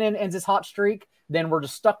Jerick McKinnon ends his hot streak, then we're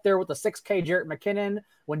just stuck there with the 6K Jerick McKinnon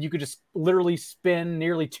when you could just literally spend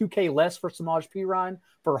nearly 2K less for Samaj P. Ryan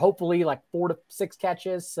for hopefully like 4 to 6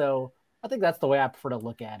 catches. So I think that's the way I prefer to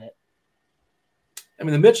look at it. I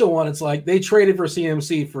mean, the Mitchell one, it's like they traded for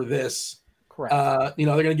CMC for this. Correct. They're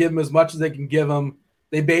going to give him as much as they can give him.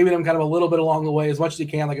 They babied him kind of a little bit along the way, as much as he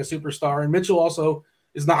can, like a superstar. And Mitchell also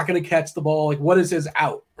is not going to catch the ball. Like, what is his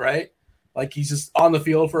out, right? Like, he's just on the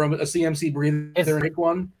field for a CMC breather and pick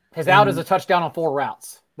one. His out is a touchdown on 4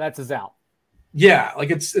 routes. That's his out. Yeah,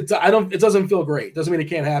 like it doesn't feel great. Doesn't mean it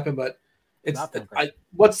can't happen, but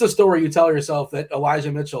what's the story you tell yourself that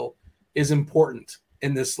Elijah Mitchell is important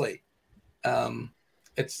in this slate?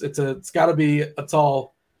 It's got to be a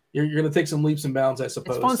tall. You're going to take some leaps and bounds, I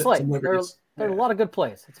suppose. It's fun slate. There are a lot of good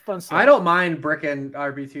plays. It's a fun slate. I don't mind bricking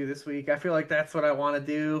RB2 this week. I feel like that's what I want to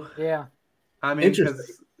do. Yeah. I mean,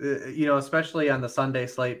 because, especially on the Sunday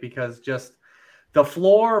slate, because just the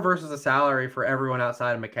floor versus the salary for everyone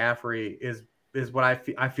outside of McCaffrey is what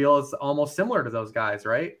I feel is almost similar to those guys,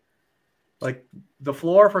 right? Like the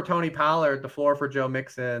floor for Tony Pollard, the floor for Joe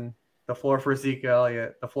Mixon, the floor for Zeke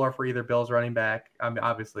Elliott, the floor for either Bills running back. I mean,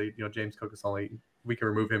 obviously, James Cook is we can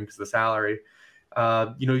remove him because of the salary.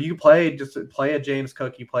 You play a James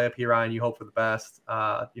Cook, you play a P. Ryan, you hope for the best,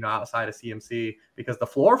 outside of CMC, because the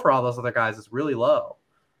floor for all those other guys is really low.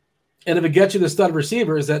 And if it gets you the stud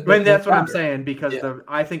receivers, that's what I'm saying, because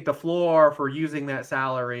I think the floor for using that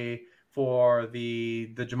salary for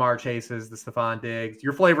the Jamar Chases, the Stephon Diggs,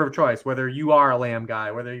 your flavor of choice, whether you are a Lamb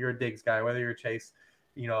guy, whether you're a Diggs guy, whether you're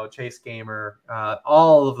a Chase gamer,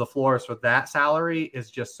 all of the floors for that salary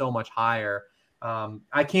is just so much higher.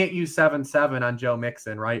 I can't use 7-7 on Joe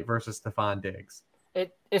Mixon, right, versus Stephon Diggs.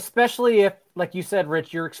 Especially if, like you said,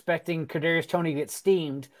 Rich, you're expecting Kadarius Toney to get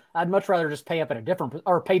steamed. I'd much rather just pay down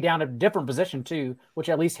at a different position too, which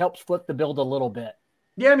at least helps flip the build a little bit.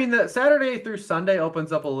 Yeah, I mean, the Saturday through Sunday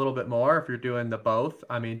opens up a little bit more if you're doing the both.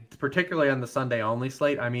 I mean, particularly on the Sunday only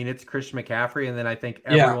slate. I mean, it's Christian McCaffrey, and then I think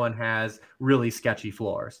everyone has really sketchy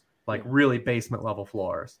floors, like really basement level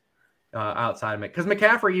floors. Outside of it, because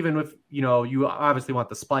McCaffrey, even with you obviously want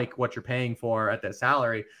the spike what you're paying for at that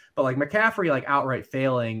salary, but like McCaffrey, like outright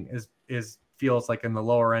failing is feels like in the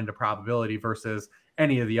lower end of probability versus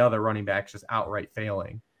any of the other running backs just outright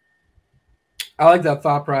failing. I like that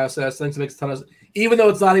thought process. I think it makes a ton of, even though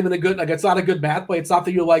it's not even it's not a good math play. It's not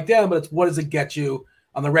that you like them, but it's what does it get you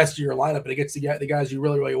on the rest of your lineup, and it gets the guys you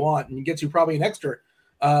really, really want, and it gets you probably an extra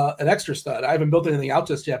stud. I haven't built anything out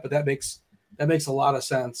just yet, but that makes a lot of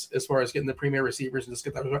sense as far as getting the premier receivers and just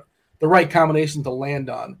get the right combination to land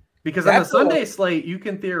on. Because on the Sunday slate, you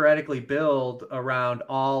can theoretically build around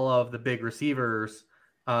all of the big receivers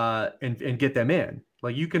and get them in.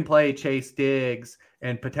 Like you can play Chase, Diggs,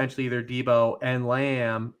 and potentially either Debo and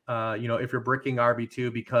Lamb, if you're bricking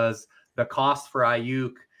RB2 because the cost for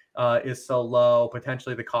Ayuk is so low.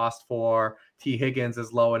 Potentially the cost for T. Higgins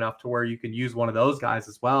is low enough to where you can use one of those guys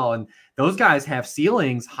as well. And those guys have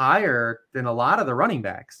ceilings higher than a lot of the running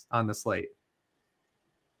backs on the slate.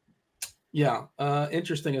 Yeah.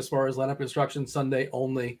 Interesting as far as lineup construction Sunday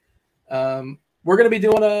only. We're going to be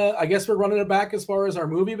doing I guess we're running it back as far as our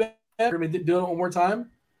movie bet. We're going to be doing it one more time.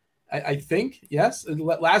 I think, yes.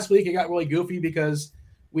 Last week it got really goofy because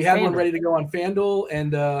we had one ready to go on FanDuel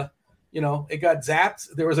and, it got zapped.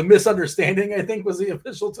 There was a misunderstanding, I think was the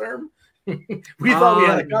official term. We thought we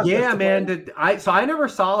had a contest. Yeah, man. I never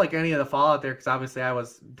saw like any of the fallout there because obviously I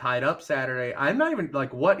was tied up Saturday. I'm not even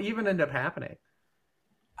like what even ended up happening.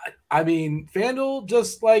 I mean, FanDuel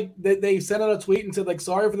just like they sent out a tweet and said like,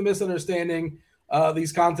 sorry for the misunderstanding.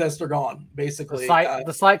 These contests are gone. Basically,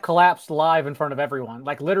 the site collapsed live in front of everyone.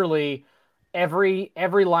 Like literally, every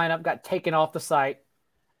lineup got taken off the site,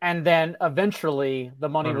 and then eventually the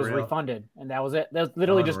money was refunded, and that was it. That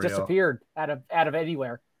literally just disappeared out of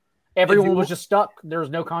anywhere. Everyone was just stuck. There was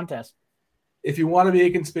no contest. If you want to be a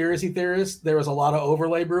conspiracy theorist, there was a lot of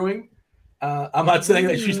overlay brewing. I'm not saying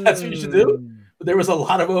that's what you should do, there was a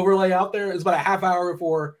lot of overlay out there. It was about a half hour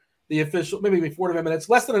before the official, maybe 45 minutes,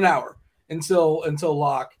 less than an hour until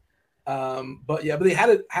lock. But they had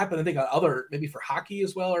it happen, I think, on other, maybe for hockey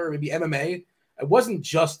as well, or maybe MMA. It wasn't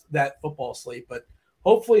just that football slate, but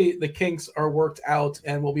hopefully the kinks are worked out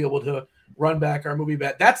and we'll be able to run back our movie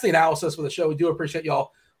bet. That's the analysis for the show. We do appreciate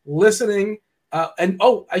y'all listening.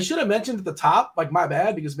 I should have mentioned at the top, like my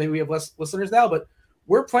bad, because maybe we have less listeners now, but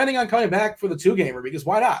we're planning on coming back for the 2-gamer because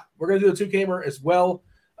why not? We're going to do the 2-gamer as well.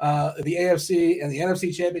 The AFC and the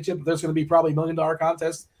NFC championship, there's going to be probably $1 million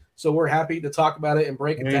contest. So we're happy to talk about it and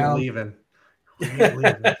break it down. We ain't leaving.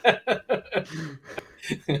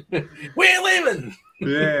 We ain't leaving.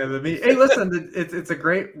 Hey, listen, it's a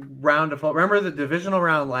great round of football. Remember, the divisional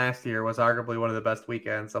round last year was arguably one of the best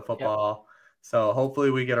weekends of football. Yep. So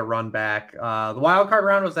hopefully we get a run back. The wild card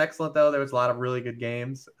round was excellent, though. There was a lot of really good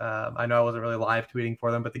games. I know I wasn't really live tweeting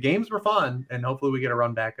for them, but the games were fun, and hopefully we get a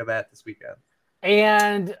run back of that this weekend.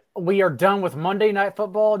 And we are done with Monday Night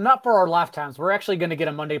Football, not for our lifetimes. We're actually going to get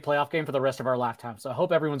a Monday playoff game for the rest of our lifetime. So I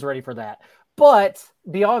hope everyone's ready for that. But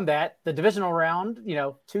beyond that, the divisional round,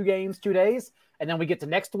 2 games, 2 days. And then we get to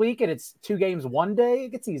next week and it's 2 games, 1 day. It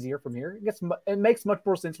gets easier from here. It makes much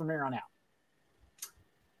more sense from here on out.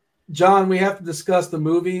 John, we have to discuss the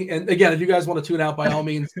movie. And again, if you guys want to tune out, by all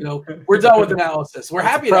means, we're done with analysis. We're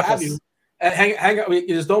happy to have you. And hang out. You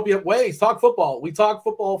just don't be up. Wait, talk football. We talk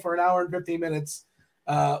football for an hour and 15 minutes.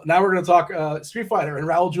 Now we're going to talk Street Fighter and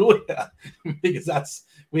Raul Julia because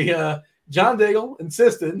John Daigle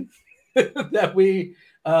insisted that we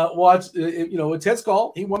watch. It's his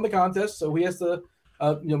call. He won the contest, so he has to.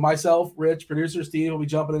 Myself, Rich, producer Steve will be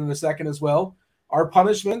jumping in a second as well. Our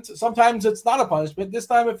punishment. Sometimes it's not a punishment. This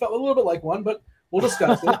time it felt a little bit like one, but we'll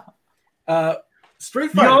discuss it.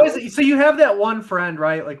 Street Fighter. So you have that one friend,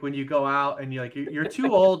 right? Like when you go out and you're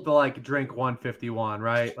too old to like drink 151,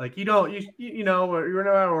 right? Like you're not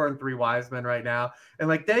ordering 3 Wise Men right now, and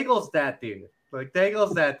like Daigle's that dude.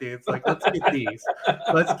 It's like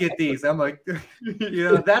let's get these. I'm like,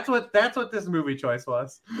 that's what this movie choice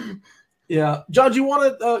was. Yeah, John, do you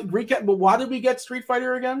want to recap? But why did we get Street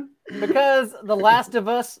Fighter again? Because The Last of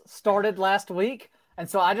Us started last week, and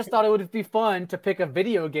so I just thought it would be fun to pick a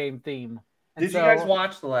video game theme. And Did you guys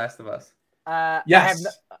watch The Last of Us? Yes.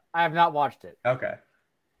 I have not watched it. Okay.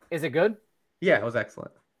 Is it good? Yeah, it was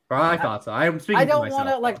excellent. Well, I thought so. I'm speaking. I don't want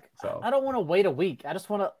to I don't want to wait a week. I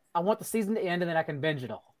want the season to end and then I can binge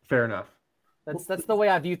it all. Fair enough. That's the way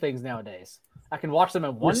I view things nowadays. I can watch them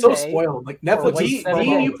in one day. We're so spoiled. Like Netflix.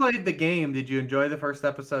 Dean, you played the game. Did you enjoy the first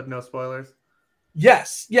episode? No spoilers.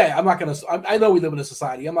 Yes. Yeah. I'm not gonna. I know we live in a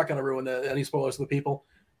society. I'm not gonna ruin any spoilers for the people.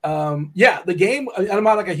 The game. I'm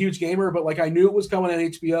not like a huge gamer, but like I knew it was coming on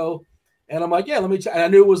HBO, and I'm like, yeah, let me. And I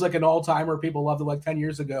knew it was like an all timer. People loved it like 10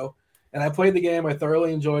 years ago, and I played the game. I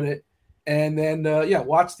thoroughly enjoyed it, and then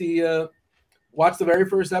watched the very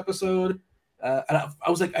first episode. And I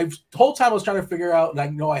was like, the whole time I was trying to figure out, and I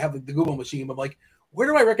know I have the Google machine, but like, where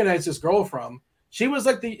do I recognize this girl from? She was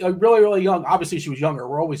like really, really young. Obviously, she was younger.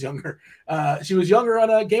 We're always younger. She was younger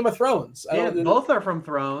on Game of Thrones. Yeah, both are from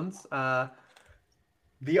Thrones.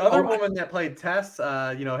 The other woman that played Tess,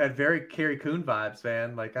 had very Carrie Coon vibes,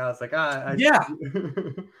 man. Like I was like, yeah.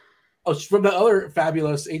 Oh, she's from the other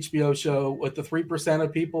fabulous HBO show with the 3%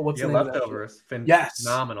 of people. What's the name Leftovers? Of that show? Yes,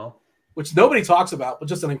 phenomenal. Which nobody talks about, but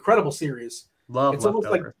just an incredible series. Love it's Leftovers.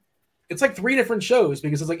 Almost like it's like 3 different shows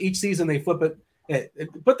because it's like each season they flip it.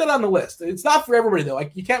 Put that on the list. It's not for everybody though.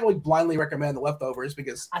 Like you can't really blindly recommend The Leftovers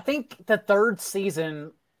because I think the 3rd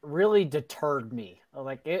season really deterred me.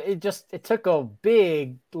 Like it took a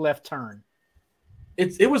big left turn.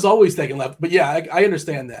 It was always taking left, but yeah, I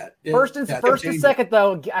understand that. First and second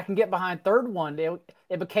though, I can get behind. Third one,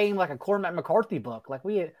 it became like a Cormac McCarthy book. Like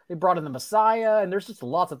we brought in the Messiah, and there's just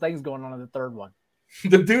lots of things going on in the 3rd one.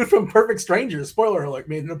 The dude from Perfect Strangers, spoiler alert,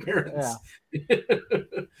 made an appearance. Yeah.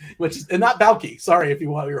 And not Balky. Sorry if you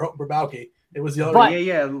want your hope for Balky. It was the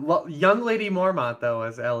other. Young Lady Mormont though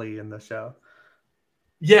as Ellie in the show.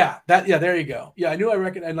 Yeah, there you go. Yeah, I knew I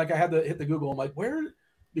reckoned, and like I had to hit the Google. I'm like, where?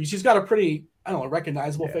 Because she's got a pretty, I don't know,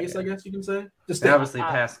 recognizable face. I guess you can say. Just obviously,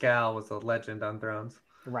 Pascal was a legend on Thrones.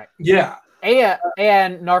 Right. Yeah.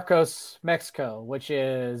 And Narcos Mexico, which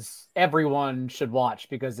is everyone should watch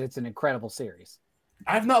because it's an incredible series.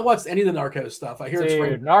 I've not watched any of the Narcos stuff. I hear it's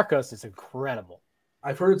great. Narcos is incredible.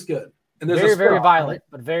 I've heard it's good. And there's very violent,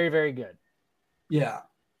 but very, very good. Yeah.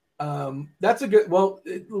 That's a good. Well,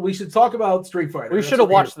 we should talk about Street Fighter. We should have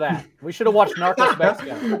watched that. We should have watched Narcos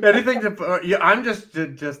Mexico. Anything to? Yeah, I'm just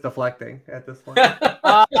deflecting at this point.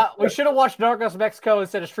 We should have watched Narcos Mexico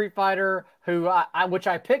instead of Street Fighter, which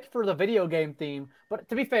I picked for the video game theme. But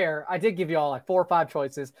to be fair, I did give you all like 4 or 5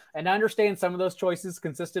 choices, and I understand some of those choices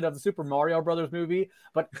consisted of the Super Mario Brothers movie.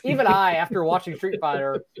 But even I, after watching Street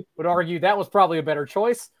Fighter, would argue that was probably a better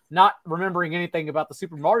choice, not remembering anything about the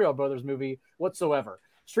Super Mario Brothers movie whatsoever.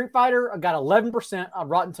 Street Fighter got 11% on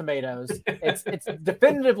Rotten Tomatoes. It's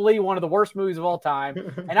definitively one of the worst movies of all time.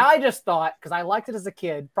 And I just thought, because I liked it as a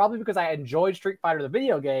kid, probably because I enjoyed Street Fighter, the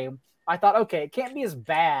video game, I thought, okay, it can't be as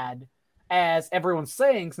bad as everyone's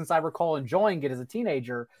saying since I recall enjoying it as a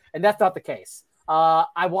teenager. And that's not the case.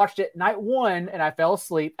 I watched it night 1 and I fell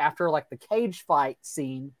asleep after like the cage fight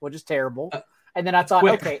scene, which is terrible. And then I thought,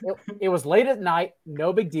 okay, it was late at night,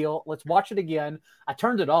 no big deal. Let's watch it again. I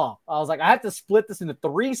turned it off. I was like, I have to split this into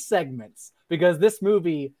 3 segments because this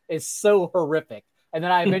movie is so horrific. And then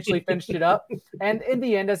I eventually finished it up. And in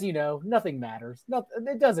the end, as you know, nothing matters.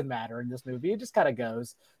 It doesn't matter in this movie. It just kind of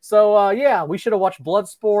goes. So, yeah, we should have watched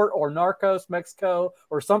Bloodsport or Narcos Mexico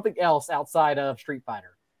or something else outside of Street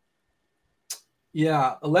Fighter.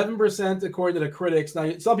 Yeah, 11% according to the critics.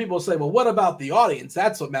 Now, some people say, well, what about the audience?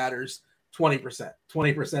 That's what matters. 20%.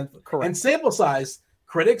 Correct. And sample size,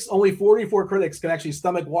 critics, only 44 critics can actually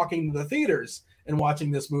stomach walking to the theaters and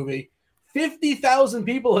watching this movie. 50,000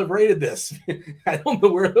 people have rated this. I don't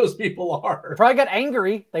know where those people are. Probably got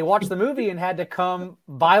angry. They watched the movie and had to come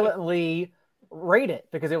violently rate it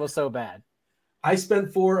because it was so bad. I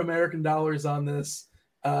spent $4 American on this.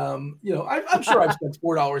 I'm sure I've spent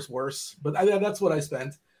 $4 worse, but that's what I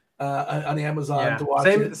spent. On Amazon to watch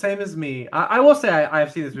it. Same as me. I will say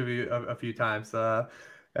I've seen this movie a few times, and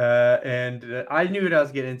I knew what I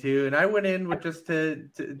was getting into, and I went in with just to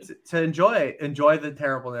enjoy the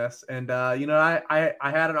terribleness, and I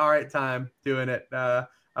had an all right time doing it. I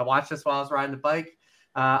watched this while I was riding the bike.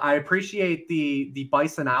 I appreciate the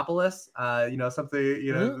Bisonopolis.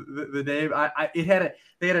 The name.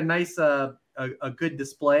 They had a nice a good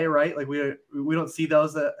display, right? Like we don't see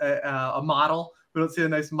those a model. We don't see a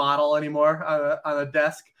nice model anymore on a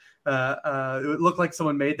desk. It looked like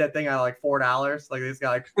someone made that thing out of like $4. Like they just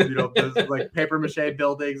got those like paper mache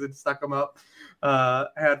buildings and stuck them up.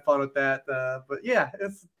 Had fun with that. But yeah,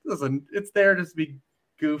 it's there just to be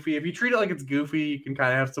goofy. If you treat it like it's goofy, you can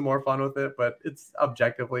kind of have some more fun with it. But it's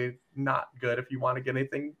objectively not good if you want to get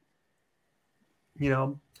anything,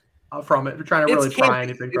 from it. If you're trying to really pry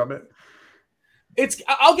anything from it.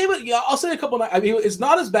 I'll give it. I'll say a couple. I mean, it's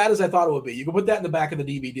not as bad as I thought it would be. You can put that in the back of the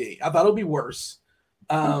DVD. I thought it would be worse.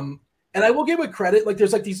 And I will give it credit. Like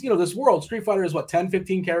there's like these, this world. Street Fighter is 10,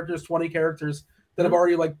 15 characters, 20 characters that have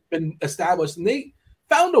already like been established, and they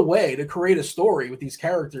found a way to create a story with these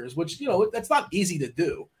characters, which that's not easy to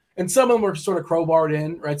do. And some of them are sort of crowbarred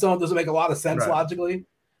in, right? Some of them doesn't make a lot of sense logically,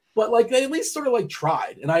 but like they at least sort of like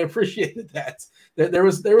tried, and I appreciated that there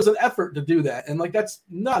was an effort to do that, and like that's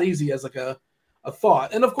not easy as like a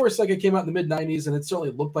thought. And of course, like it came out in the mid 90s and it certainly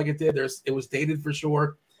looked like it did. It was dated for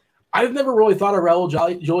sure. I've never really thought of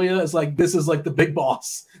Raul Julia as like, this is like the big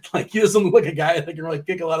boss. Like he doesn't look like a guy that can really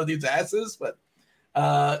kick a lot of dudes' asses, but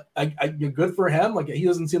good for him. Like he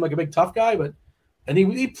doesn't seem like a big tough guy, and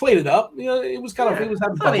he played it up. It was kind of, he was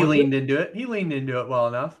having fun. He leaned into it. He leaned into it well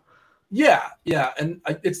enough. Yeah. And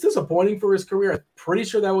it's disappointing for his career. I'm pretty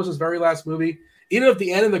sure that was his very last movie. Even at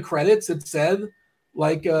the end of the credits, it said,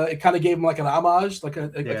 like it kind of gave him like an homage, like a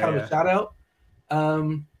kind of a shout out.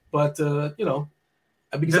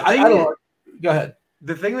 Because I don't know. Go ahead.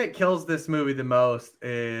 The thing that kills this movie the most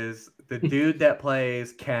is the dude that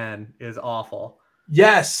plays Ken is awful.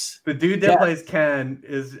 Yes. The dude that plays Ken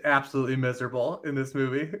is absolutely miserable in this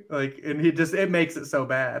movie. Like, and it makes it so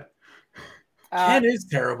bad. Ken is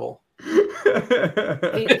terrible.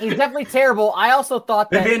 He's definitely terrible. I also thought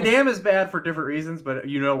that Van Damme is bad for different reasons, but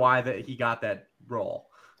you know why that he got that role.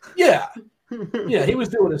 Yeah. He was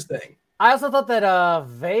doing his thing. I also thought that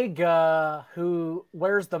Vega, who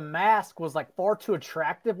wears the mask, was like far too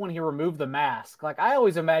attractive when he removed the mask. Like I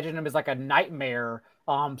always imagined him as like a nightmare,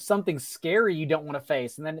 something scary you don't want to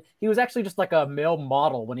face. And then he was actually just like a male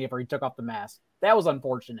model whenever he took off the mask. That was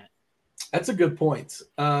unfortunate. That's a good point.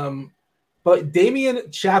 But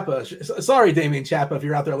Damian Chapa, sorry, Damian Chapa, if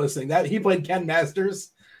you're out there listening, that he played Ken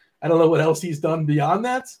Masters. I don't know what else he's done beyond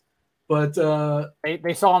that, but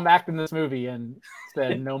they saw him act in this movie and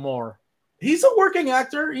said no more. He's a working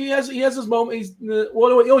actor. He has his moment. He's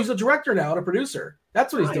a director now and a producer.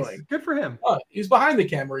 That's what he's doing. Good for him. He's behind the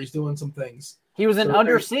camera. He's doing some things. He was in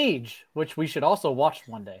Under Siege, which we should also watch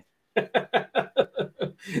one day.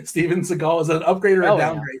 Steven Seagal is an upgrade or a Hell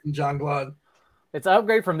yeah. downgrade from John Claude. It's an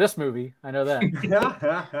upgrade from this movie. I know that.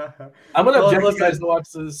 I'm gonna object you guys to watch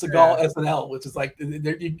the Seagal SNL, which is like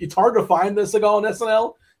it's hard to find the Seagal in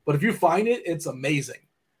SNL, but if you find it, it's amazing.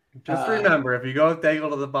 Just remember, if you go with Daigle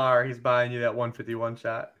to the bar, he's buying you that 151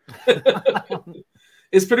 shot.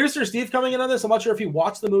 Is producer Steve coming in on this? I'm not sure if he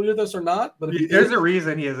watched the movie with us or not, but there's a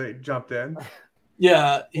reason he hasn't jumped in.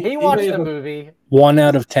 Yeah, he watched the movie. 1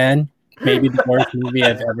 out of 10, maybe the worst movie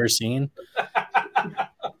I've ever seen.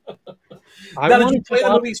 I wanted to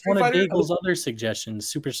watch one of Daigle's other suggestions.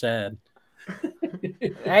 Super sad.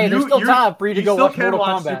 Hey, there's still time for you to go watch Mortal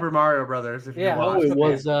Kombat. Super Mario Brothers. If yeah,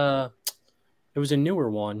 you it was a newer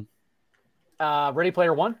one. Ready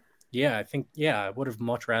Player One. Yeah, I think. Yeah, I would have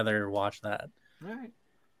much rather watched that. All right.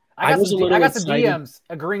 I got some DMs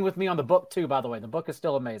agreeing with me on the book too. By the way, the book is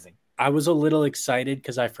still amazing. I was a little excited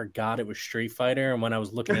because I forgot it was Street Fighter, and when I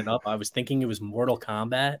was looking it up, I was thinking it was Mortal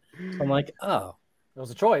Kombat. So I'm like, oh, it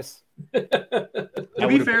was a choice. To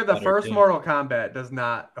be fair, the first Mortal Kombat does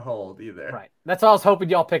not hold either. Right. That's why I was hoping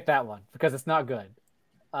y'all picked that one because it's not good.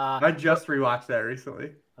 I just rewatched that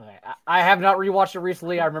recently. Okay. I have not rewatched it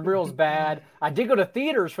recently. I remember it was bad. I did go to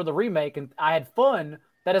theaters for the remake, and I had fun.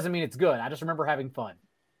 That doesn't mean it's good. I just remember having fun.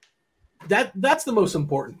 That's the most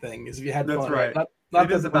important thing is if you had fun. That's right. Not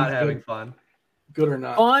it is about having fun. Good or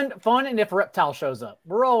not. Fun, and if Reptile shows up.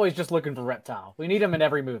 We're always just looking for Reptile. We need him in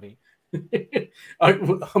every movie.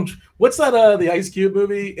 What's that? The Ice Cube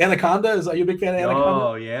movie, Anaconda? Are you a big fan of Anaconda?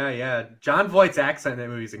 Oh yeah. John Voight's accent in that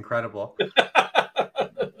movie is incredible.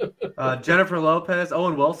 Jennifer Lopez,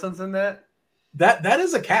 Owen Wilson's in that. That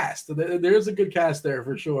is a cast. There is a good cast there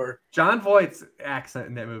for sure. John Voight's accent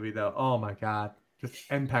in that movie, though, oh my god, just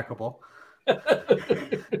impeccable.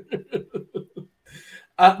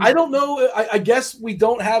 I don't know. I guess we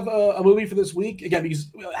don't have a movie for this week again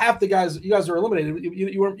because half the guys, you guys are eliminated.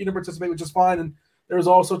 You didn't participate, which is fine, and there was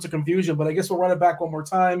all sorts of confusion. But I guess we'll run it back one more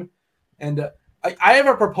time. And I have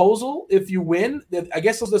a proposal. If you win, I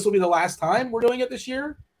guess this will be the last time we're doing it this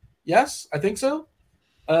year. Yes, I think so.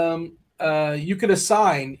 You could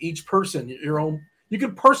assign each person your own. You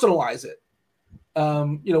could personalize it.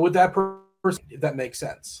 With that person, if that makes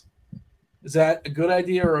sense. Is that a good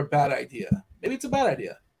idea or a bad idea? Maybe it's a bad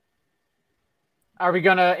idea. Are we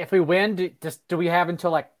gonna? If we win, do we have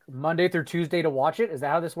until like Monday through Tuesday to watch it? Is that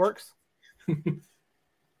how this works?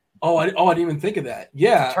 I didn't even think of that.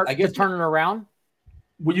 Yeah, I guess turn it around.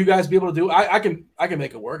 Will you guys be able to do? I can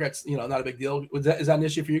make it work. That's not a big deal. Is that an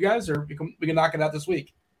issue for you guys, or we can knock it out this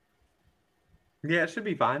week? Yeah, it should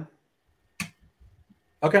be fine.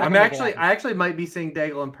 Okay. I actually might be seeing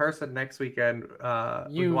Daigle in person next weekend.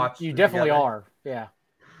 You definitely are. Yeah.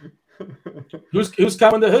 Who's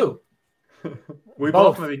coming to who? We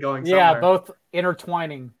both may be going somewhere. Yeah, both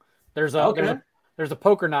intertwining. There's a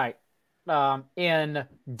poker night in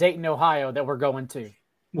Dayton, Ohio that we're going to.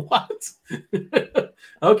 What?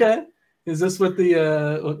 Okay. Is this with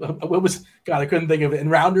the what was God? I couldn't think of it. In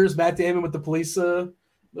Rounders, Matt Damon with the police. That's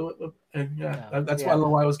why I don't know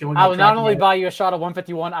why I was going. I will not only buy you a shot of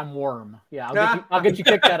 151. I'm Worm. Yeah, I'll get you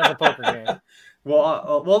kicked out of the poker game.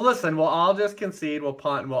 Well, listen. We'll all just concede. We'll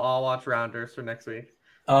punt, and we'll all watch Rounders for next week.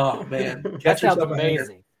 Oh man, that sounds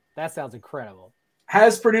amazing. That sounds incredible.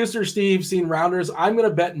 Has producer Steve seen Rounders? I'm going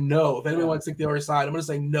to bet no. If anyone wants to take the other side, I'm going to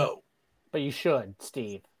say no. But you should,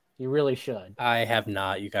 Steve. You really should. I have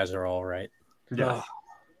not. You guys are all right. Yeah.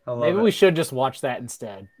 Maybe we should just watch that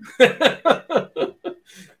instead.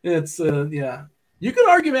 It's yeah. You could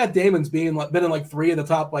argue Matt Damon's been in like 3 of the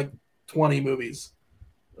top 20 movies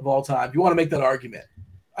of all time. If you want to make that argument,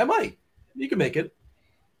 I might. You can make it.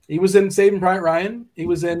 He was in Saving Private Ryan. He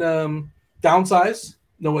was in Downsize.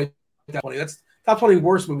 No way, top 20. That's top 20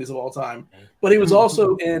 worst movies of all time. But he was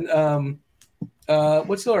also in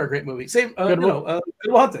what's the other great movie? Good Will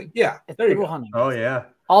Hunting. Yeah, there you go. Hunting. Oh yeah.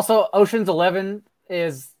 Also, Ocean's 11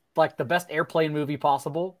 is like the best airplane movie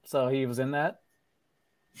possible. So he was in that.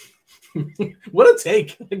 What a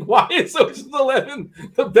take! Why is Ocean's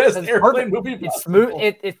 11 the best airplane movie possible? It's smooth.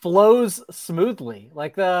 It flows smoothly.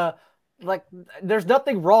 There's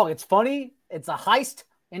nothing wrong. It's funny. It's a heist.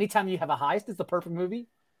 Anytime you have a heist, it's the perfect movie.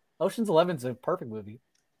 Ocean's 11 is a perfect movie.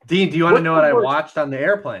 Dean, do you want to know what I watched on the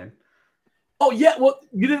airplane? Oh yeah, well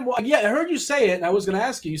you didn't. Yeah, I heard you say it, and I was going to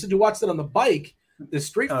ask you. You said you watched it on the bike. The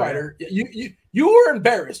Street Fighter. Yeah. You were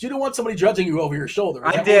embarrassed. You didn't want somebody judging you over your shoulder.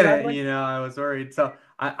 I didn't. I was worried. So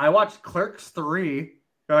I watched Clerks 3.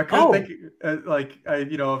 I couldn't think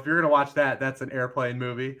if you're gonna watch that, that's an airplane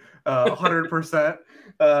movie, 100%.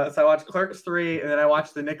 So I watched Clerks 3, and then I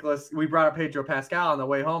watched we brought up Pedro Pascal on the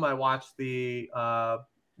way home. I watched the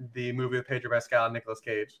movie with Pedro Pascal and Nicolas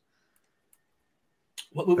Cage.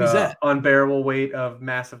 What movie's that? Unbearable Weight of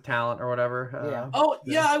Massive Talent or whatever.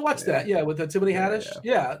 I watched that. Yeah, with Tiffany Haddish.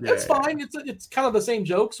 Yeah, it's fine. It's kind of the same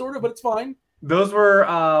joke, sort of, but it's fine. Those were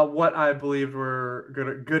what I believed were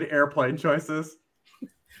good airplane choices.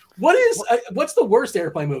 What's the worst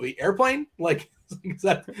airplane movie? Airplane? Like, is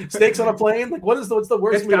that Snakes on a Plane? Like, what's the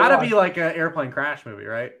worst? It's got to be like an airplane crash movie,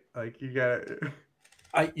 right? Like you got.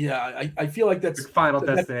 I feel like that's like Final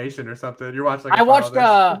Destination or something. You're watching. I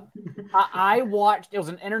watched. It was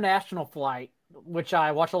an international flight, which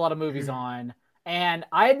I watch a lot of movies on, and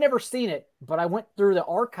I had never seen it, but I went through the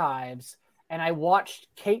archives and I watched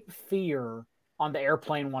Cape Fear on the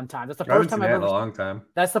airplane one time. That's the first time I've ever. In a long time.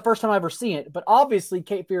 That's the first time I've ever seen it. But obviously,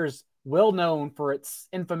 Cape Fear is well known for its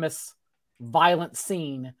infamous violent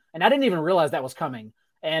scene, and I didn't even realize that was coming.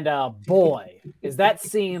 And boy, is that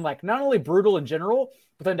scene like not only brutal in general,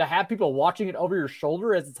 but then to have people watching it over your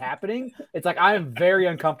shoulder as it's happening, it's like I am very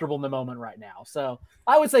uncomfortable in the moment right now. So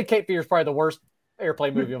I would say Cape Fear is probably the worst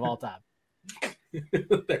airplane movie of all time.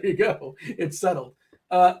 There you go. It's settled.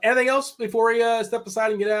 Anything else before we step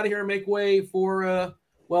aside and get out of here and make way for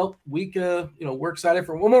week? We're excited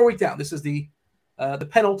for one more week down. This is the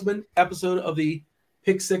penultimate episode of the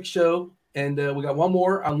Pick Six show, and we got one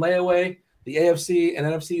more on layaway. The AFC and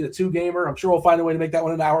NFC, the two gamer. I'm sure we'll find a way to make that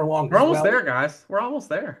one an hour long. We're almost there, guys. We're almost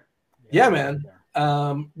there. Yeah, man.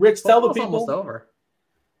 Rich, tell the people. Almost over.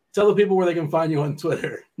 Tell the people where they can find you on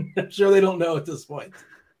Twitter. I'm sure they don't know at this point.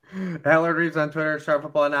 Lord Reeves on Twitter, Sharp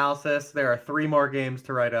Football Analysis. There are 3 more games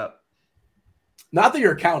to write up. Not that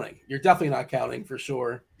you're counting. You're definitely not counting for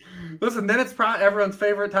sure. Listen, then it's everyone's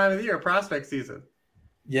favorite time of the year, prospect season.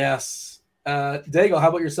 Yes. Daigle, how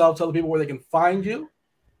about yourself? Tell the people where they can find you.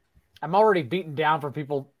 I'm already beaten down for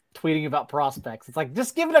people tweeting about prospects. It's like,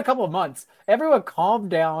 just give it a couple of months. Everyone calm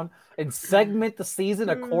down and segment the season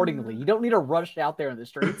accordingly. You don't need to rush out there in the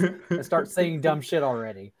streets and start saying dumb shit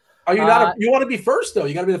already. Are you not? You want to be first, though.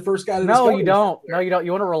 You got to be the first guy to No, you don't. No, you don't.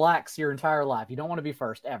 You want to relax your entire life. You don't want to be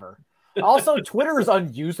first ever. Also, Twitter is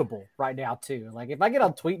unusable right now, too. Like, if I get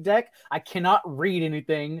on TweetDeck, I cannot read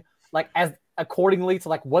anything like as accordingly to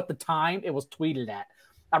like what the time it was tweeted at.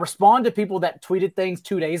 I respond to people that tweeted things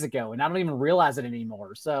 2 days ago, and I don't even realize it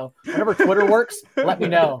anymore. So whenever Twitter works, let me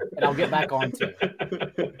know, and I'll get back on to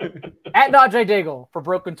it. At @JDaigle for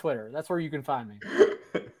broken Twitter. That's where you can find me.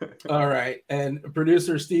 All right. And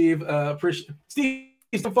producer Steve, Steve,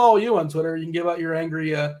 to follow you on Twitter. You can give out your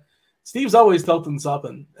angry Steve's always tilting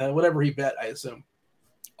something, whatever he bet, I assume.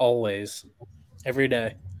 Always. Every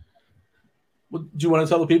day. Do you want to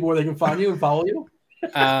tell the people where they can find you and follow you?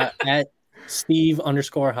 At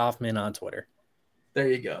Steve_Hoffman on Twitter. There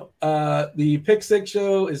you go. The Pick Six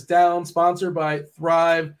show is down, sponsored by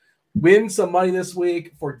Thrive. Win some money this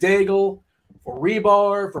week for Daigle, for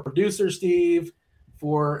Rebar, for producer Steve,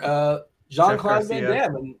 for Jean-Claude Van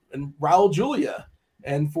Damme and Raul Julia,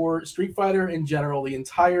 and for Street Fighter in general, the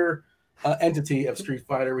entire entity of Street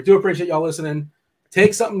Fighter. We do appreciate y'all listening.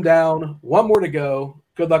 Take something down. One more to go.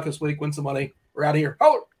 Good luck this week. Win some money. We're out of here.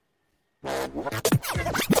 Oh!